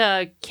what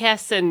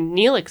Kess and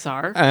Neelix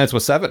are. And that's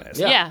what 7 is.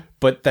 Yeah.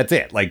 But that's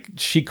it. Like,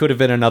 she could have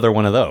been another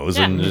one of those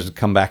and just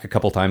come back a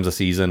couple times a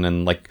season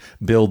and, like,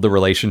 build the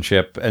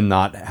relationship and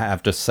not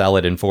have to sell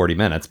it in 40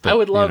 minutes. But, I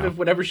would love if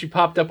whenever she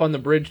popped up on the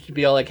bridge to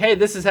be all like, hey,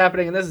 this is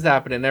happening and this is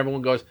happening. And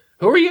everyone goes,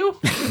 who are you?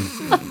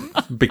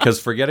 Because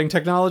forgetting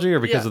technology or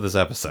because of this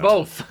episode?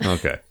 Both.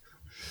 Okay.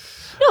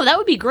 No, that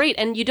would be great.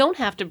 And you don't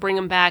have to bring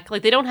them back.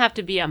 Like, they don't have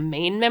to be a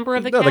main member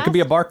of the No, cast. they could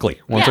be a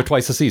Barkley once or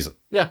twice a season.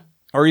 Yeah.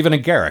 Or even a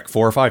Garrick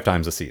 4 or 5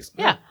 times a season.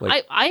 Yeah.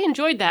 Like, I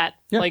enjoyed that.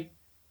 Yeah. Like,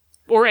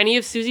 or any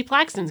of Susie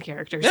Plaxton's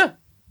characters. Yeah.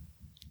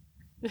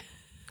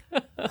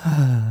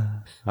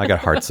 I got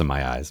hearts in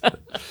my eyes. But,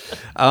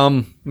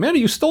 Amanda,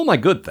 you stole my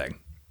good thing.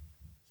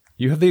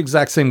 You have the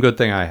exact same good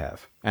thing I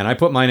have. And I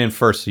put mine in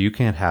first, so you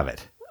can't have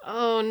it.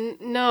 Oh,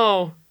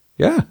 no.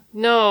 Yeah.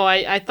 No,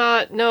 I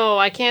thought, no,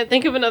 I can't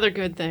think of another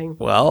good thing.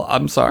 Well,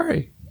 I'm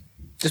sorry.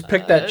 Just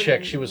pick that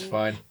chick. She was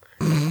fine.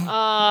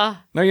 No,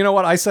 you know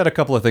what? I said a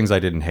couple of things I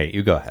didn't hate.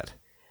 You go ahead.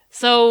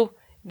 So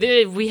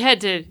we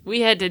had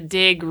to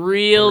dig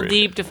real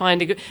deep to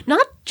find a good.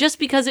 Not just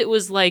because it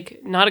was like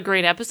not a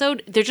great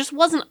episode. There just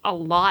wasn't a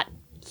lot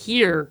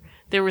here.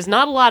 There was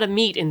not a lot of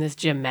meat in this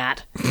gym,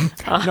 Matt.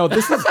 No,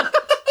 this is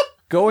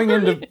going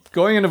into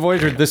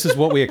Voyager. This is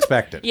what we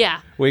expected.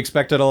 Yeah. We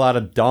expected a lot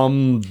of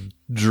dumb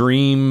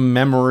dream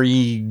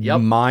memory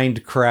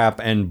mind crap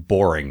and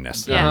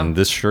boringness. Yeah. And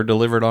this sure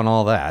delivered on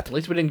all that. At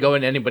least we didn't go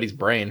into anybody's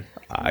brain.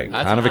 I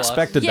That's kind of a plus.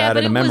 expected Yeah, that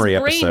but in a memory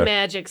it was brain episode.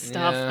 magic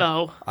stuff,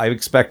 though. I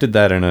expected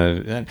that in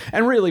a...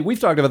 And really, we've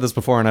talked about this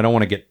before, and I don't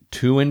want to get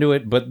too into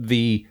it, but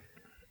the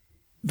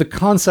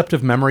concept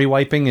of memory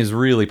wiping is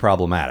really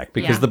problematic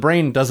because the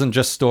brain doesn't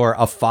just store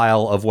a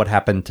file of what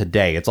happened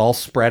today. It's all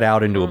spread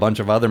out into a bunch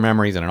of other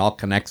memories, and it all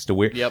connects to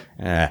weird... Yep.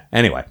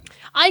 Anyway.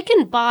 I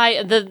can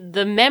buy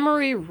the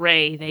memory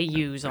ray they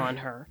use on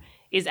her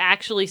is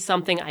actually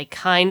something I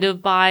kind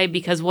of buy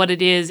because what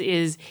it is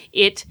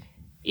it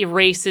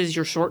erases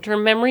your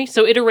short-term memory.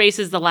 So it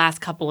erases the last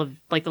couple of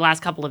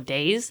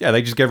days. Yeah,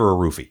 they just gave her a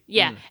roofie.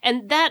 Yeah,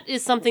 and that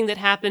is something that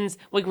happens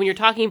like when you're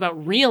talking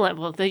about real.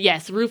 Well,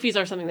 yes, roofies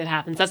are something that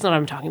happens. That's not what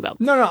I'm talking about.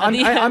 No,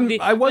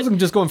 I wasn't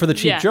just going for the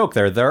cheap Yeah. joke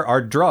there. There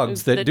are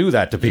drugs that do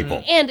that to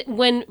people. And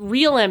when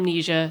real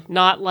amnesia,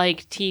 not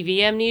like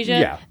TV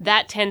amnesia,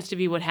 that tends to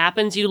be what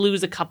happens. You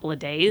lose a couple of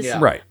days. Yeah.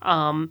 Right.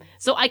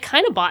 So I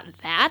kind of bought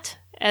that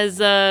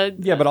as a...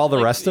 Yeah, but all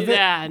the rest of it?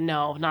 Yeah,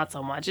 no, not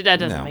so much. That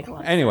doesn't make a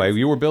lot of Anyway, sense.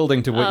 you were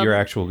building to what your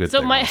actual good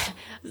thing was.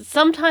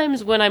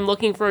 Sometimes when I'm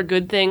looking for a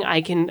good thing,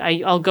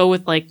 I'll go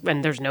with like,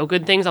 when there's no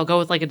good things, I'll go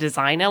with like a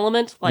design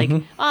element. Like,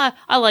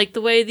 I like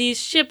the way these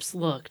ships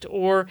looked,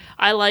 or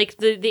I like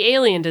the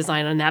alien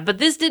design on that. But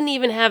this didn't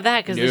even have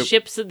that because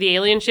the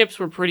alien ships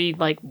were pretty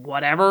like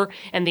whatever,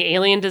 and the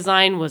alien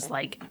design was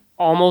like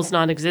almost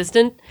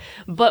non-existent.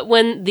 But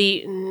when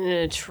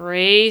the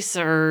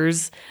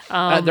tracers,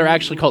 they're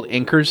actually called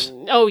inkers.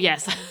 oh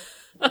yes,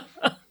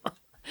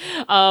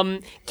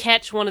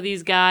 catch one of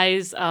these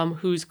guys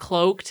who's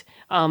cloaked,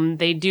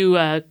 they do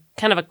a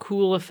kind of a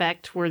cool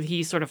effect where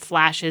he sort of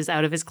flashes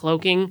out of his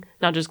cloaking,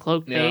 not just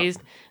cloak phased.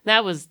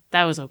 That was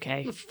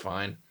okay.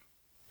 Fine.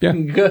 Yeah.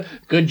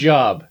 Good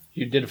job.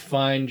 You did a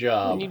fine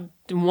job. You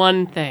did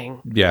one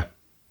thing. Yeah,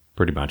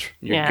 pretty much.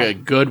 You're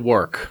good. Good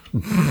work.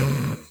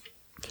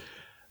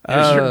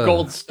 There's your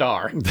gold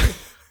star.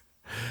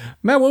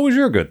 Matt, what was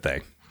your good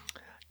thing?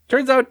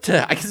 Turns out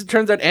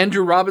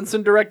Andrew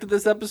Robinson directed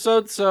this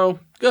episode, so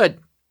good.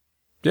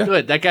 Yeah.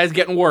 Good. That guy's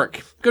getting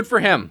work. Good for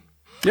him.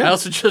 Yeah. I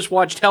also just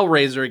watched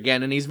Hellraiser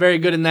again, and he's very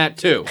good in that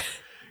too.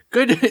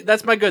 Good.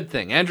 That's my good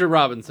thing. Andrew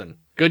Robinson.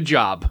 Good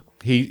job.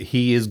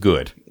 He is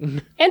good.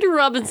 Andrew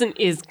Robinson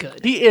is good.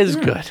 He is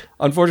good.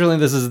 Unfortunately,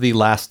 this is the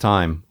last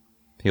time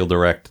he'll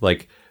direct.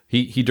 Like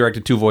he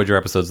directed 2 Voyager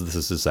episodes. This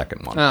is his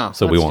second one. Oh,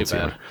 so we that's won't too see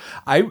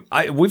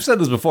bad. him. We've said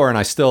this before, and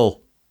I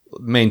still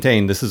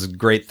maintain this is a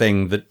great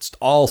thing that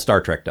all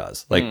Star Trek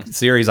does. Like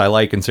series I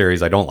like and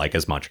series I don't like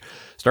as much.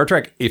 Star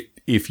Trek,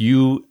 if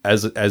you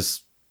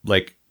as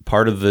like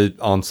part of the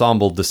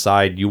ensemble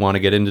decide you want to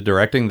get into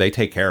directing, they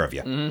take care of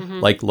you.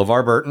 Like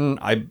LeVar Burton,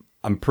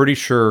 I'm pretty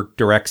sure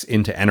directs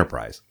into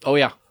Enterprise. Oh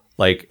yeah.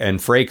 Like, and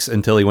Frakes,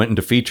 until he went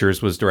into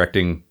features, was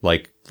directing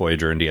like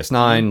Voyager and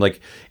DS9. Like,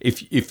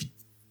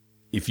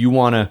 if you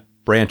want to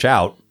branch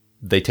out,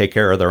 they take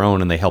care of their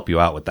own and they help you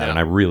out with that. And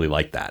I really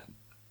like that.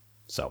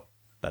 So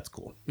that's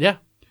cool. Yeah.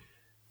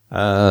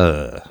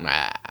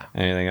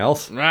 Anything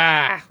else?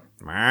 Let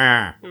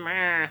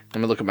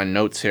me look at my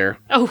notes here.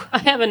 Oh, I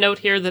have a note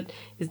here that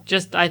is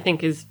just, I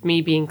think, is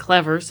me being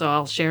clever, so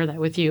I'll share that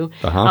with you.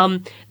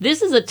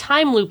 This is a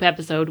time loop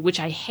episode, which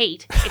I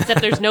hate,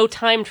 except there's no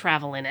time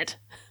travel in it.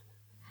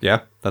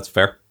 Yeah, that's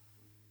fair.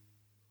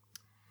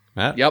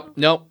 Matt? Yep.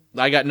 Nope.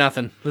 I got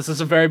nothing. This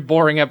is a very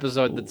boring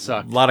episode that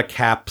sucked. A lot of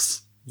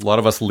caps. A lot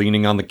of us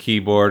leaning on the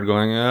keyboard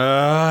going,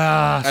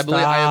 I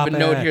believe I have a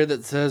note here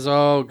that says,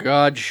 "Oh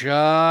God,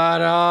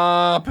 shut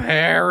up,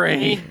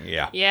 Harry."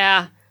 Yeah.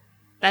 Yeah.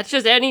 That's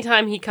just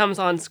anytime he comes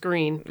on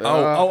screen.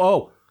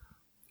 Oh.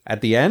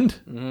 At the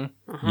end, you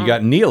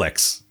got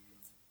Neelix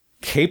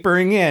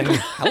capering in.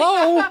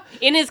 Hello.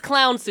 In his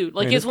clown suit.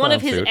 Like, In it's his one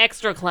of clown his suit.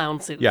 extra clown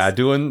suits. Yeah,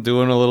 doing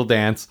a little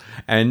dance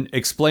and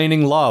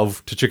explaining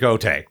love to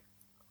Chakotay.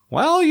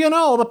 Well, you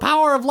know, the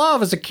power of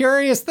love is a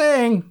curious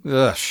thing.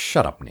 Ugh,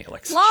 shut up,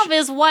 Neelix. Love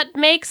is what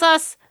makes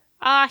us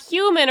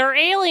human or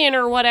alien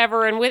or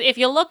whatever, and if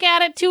you look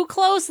at it too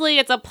closely,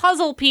 it's a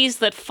puzzle piece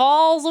that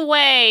falls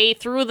away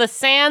through the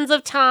sands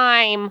of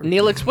time.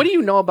 Neelix, what do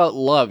you know about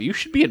love? You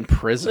should be in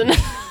prison.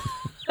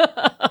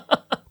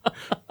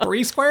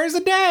 3 squares a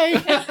day.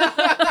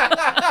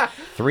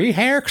 3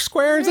 hair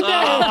squares a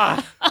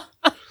day.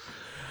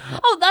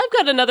 Oh, I've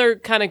got another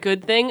kind of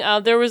good thing.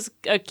 There was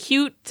a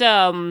cute,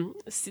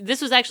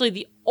 this was actually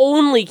the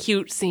only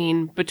cute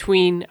scene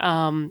between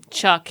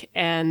Chuck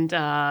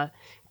and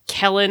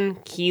Kellen,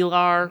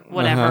 Keelar,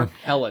 whatever.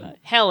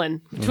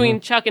 Helen. Between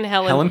Chuck and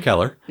Helen. Helen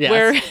Keller.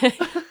 Yes.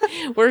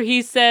 Where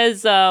he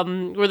says,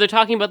 where they're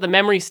talking about the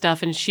memory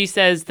stuff, and she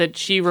says that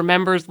she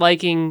remembers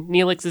liking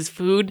Neelix's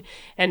food,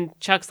 and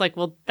Chuck's like,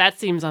 well, that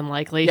seems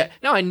unlikely. Yeah.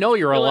 No, I know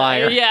you're a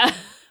liar. Yeah.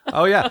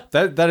 Oh, yeah.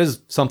 That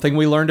is something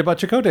we learned about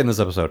Chakotay in this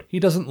episode. He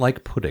doesn't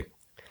like pudding.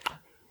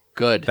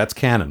 Good. That's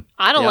canon.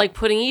 I don't like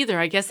pudding either.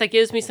 I guess that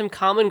gives me some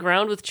common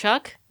ground with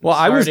Chuck. Well,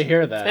 Sorry to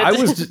hear that. I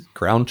was just,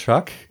 ground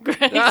Chuck.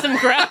 Some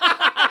ground.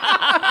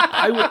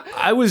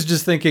 I was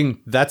just thinking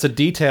that's a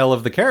detail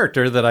of the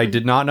character that I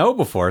did not know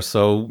before.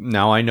 So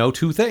now I know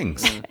 2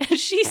 things.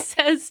 She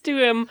says to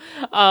him,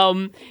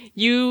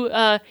 you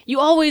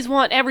always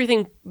want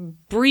everything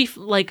brief,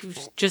 like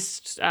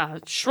just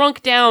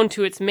shrunk down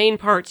to its main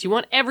parts. You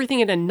want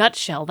everything in a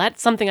nutshell.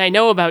 That's something I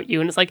know about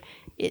you. And it's like,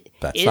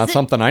 That's not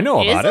something I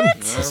know about him.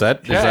 Is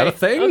that a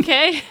thing?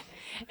 Okay.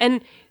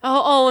 And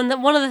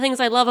and one of the things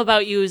I love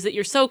about you is that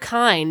you're so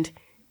kind.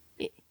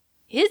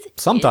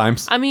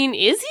 Sometimes. I mean,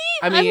 is he?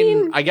 I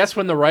mean, I guess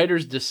when the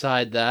writers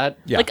decide that.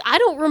 Yeah. Like, I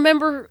don't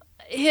remember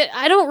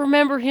I don't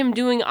remember him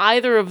doing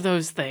either of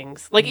those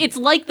things. Like, it's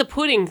like the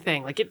pudding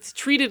thing. Like, it's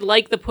treated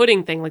like the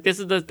pudding thing. Like, this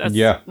is the...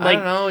 Yeah. I Like,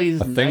 don't know.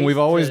 He's A thing nice we've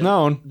always to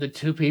known. The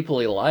two people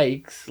he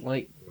likes,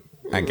 like.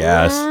 I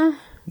guess.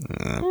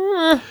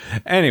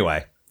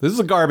 Anyway, this is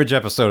a garbage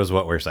episode is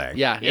what we're saying.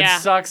 Yeah, Yeah.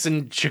 it sucks,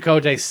 and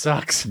Chakotay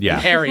sucks. Yeah.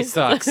 Harry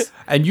sucks.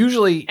 And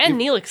usually... and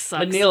Neelix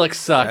sucks. And Neelix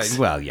sucks.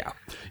 well, yeah.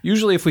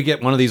 Usually if we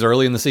get one of these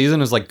early in the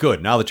season, it's like,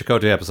 good, now the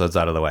Chakotay episode's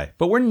out of the way.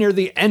 But we're near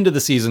the end of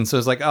the season, so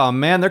it's like, oh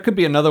man, there could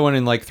be another one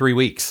in like 3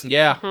 weeks.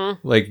 Yeah.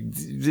 Like,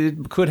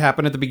 it could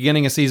happen at the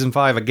beginning of season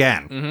 5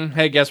 again. Mm-hmm.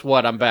 Hey, guess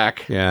what? I'm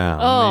back. Yeah.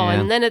 Oh, man.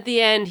 and then at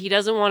the end, he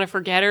doesn't want to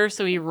forget her,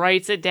 so he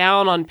writes it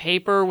down on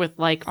paper with,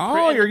 like...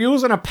 Oh, you're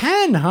using a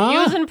pen,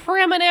 huh? using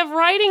primitive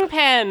writing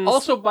pens.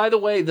 Also, by the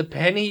way, the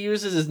pen he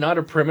uses is not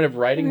a primitive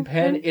writing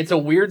pen. It's a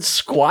weird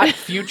squat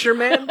Future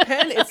Man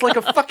pen. It's like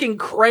a fucking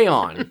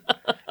crayon.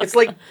 It's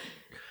like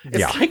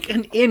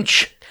an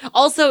inch.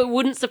 Also, it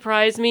wouldn't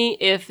surprise me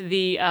if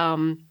the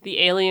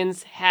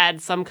aliens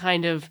had some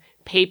kind of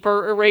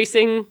paper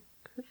erasing.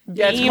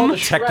 Yeah, it's called a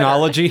shredder.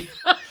 Technology.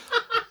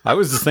 I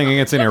was just thinking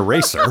it's an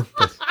eraser.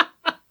 But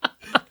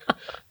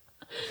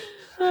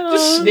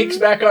Just sneaks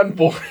back on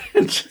board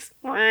and just.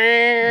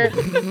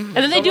 And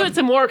then they do it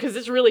some more because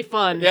it's really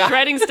fun. Yeah.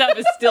 Shredding stuff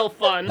is still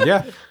fun.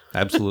 yeah,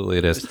 absolutely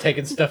it is.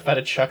 Taking stuff out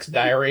of Chuck's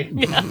diary.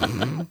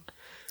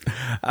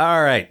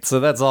 All right, so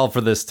that's all for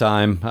this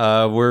time.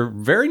 We're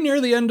very near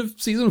the end of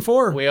season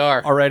 4. We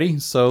are. Already,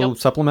 so Yep.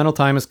 supplemental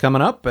time is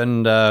coming up,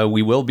 and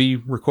we will be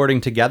recording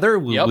together.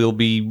 We'll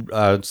be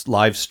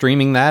live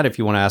streaming that if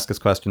you want to ask us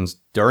questions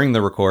during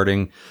the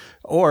recording,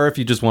 or if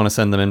you just want to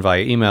send them in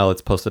via email,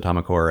 it's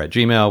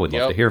postatomichorror@gmail.com. We'd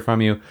love to hear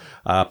from you.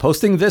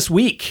 Posting this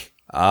week,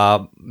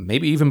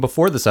 maybe even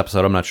before this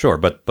episode, I'm not sure,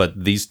 but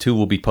these two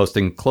will be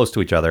posting close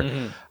to each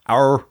other.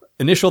 Our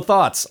initial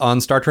thoughts on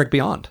Star Trek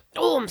Beyond.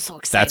 Oh, I'm so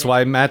excited. That's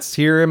why Matt's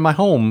here in my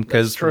home,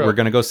 because true. we're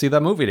going to go see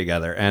that movie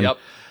together. And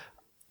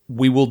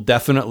we will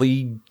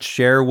definitely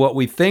share what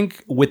we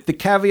think, with the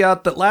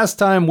caveat that last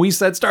time we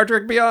said Star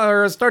Trek Beyond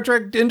or Star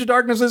Trek Into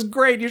Darkness is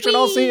great, you should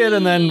all see it,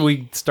 and then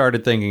we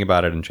started thinking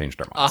about it and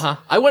changed our minds.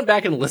 I went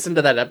back and listened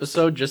to that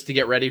episode just to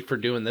get ready for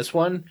doing this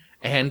one,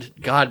 and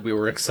God, we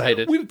were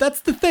excited. That's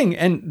the thing,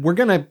 and we're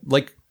going to,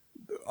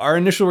 our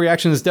initial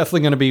reaction is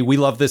definitely going to be, we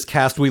love this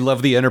cast, we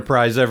love the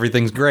Enterprise,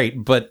 everything's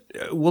great, but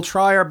we'll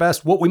try our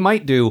best. What we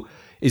might do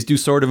is do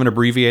sort of an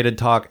abbreviated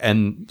talk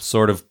and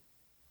sort of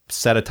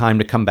set a time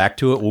to come back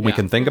to it when we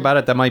can think about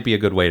it. That might be a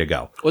good way to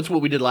go. What's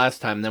what we did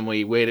last time? Then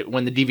we waited.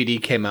 When the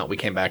DVD came out, we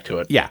came back to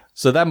it. Yeah,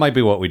 so that might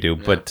be what we do.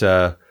 Yeah. But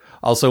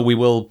also, we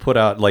will put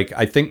out,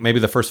 I think maybe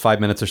the first 5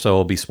 minutes or so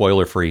will be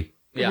spoiler-free.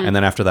 Yeah. And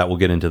then after that, we'll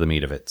get into the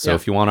meat of it. So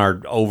if you want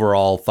our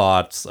overall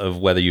thoughts of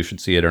whether you should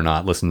see it or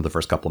not, listen to the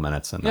first couple of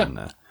minutes and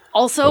then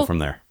also, go from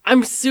there.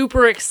 I'm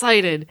super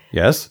excited.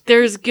 Yes?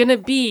 There's going to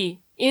be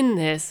in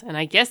this, and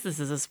I guess this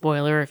is a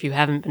spoiler if you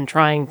haven't been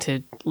trying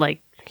to,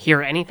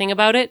 hear anything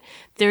about it,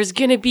 there's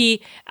going to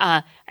be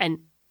an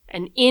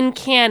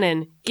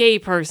in-canon gay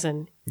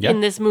person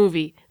in this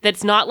movie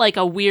that's not like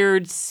a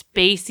weird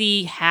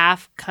spacey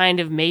half kind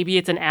of, maybe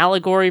it's an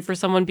allegory for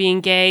someone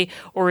being gay,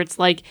 or it's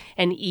like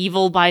an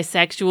evil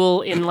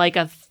bisexual in like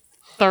a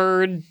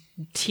third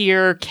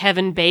tier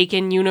Kevin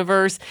Bacon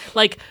universe,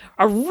 like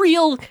a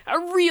real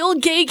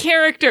gay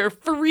character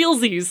for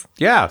realsies.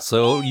 Yeah,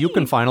 so you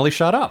can finally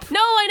shut up. No,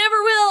 I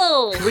never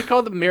will. Can we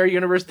call the Mirror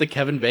Universe the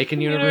Kevin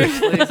Bacon Universe,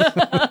 please?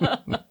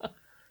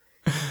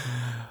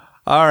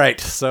 All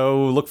right,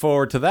 so look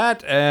forward to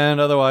that,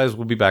 and otherwise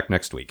we'll be back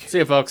next week. See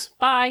you, folks.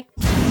 Bye.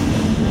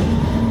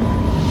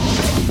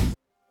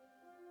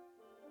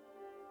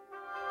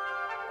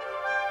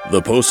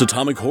 The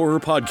Post-Atomic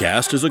Horror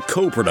Podcast is a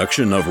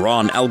co-production of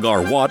Ron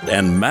Algar Watt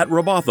and Matt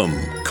Robotham.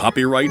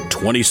 Copyright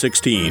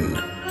 2016.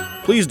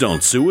 Please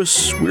don't sue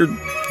us. We're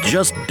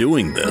just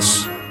doing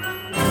this.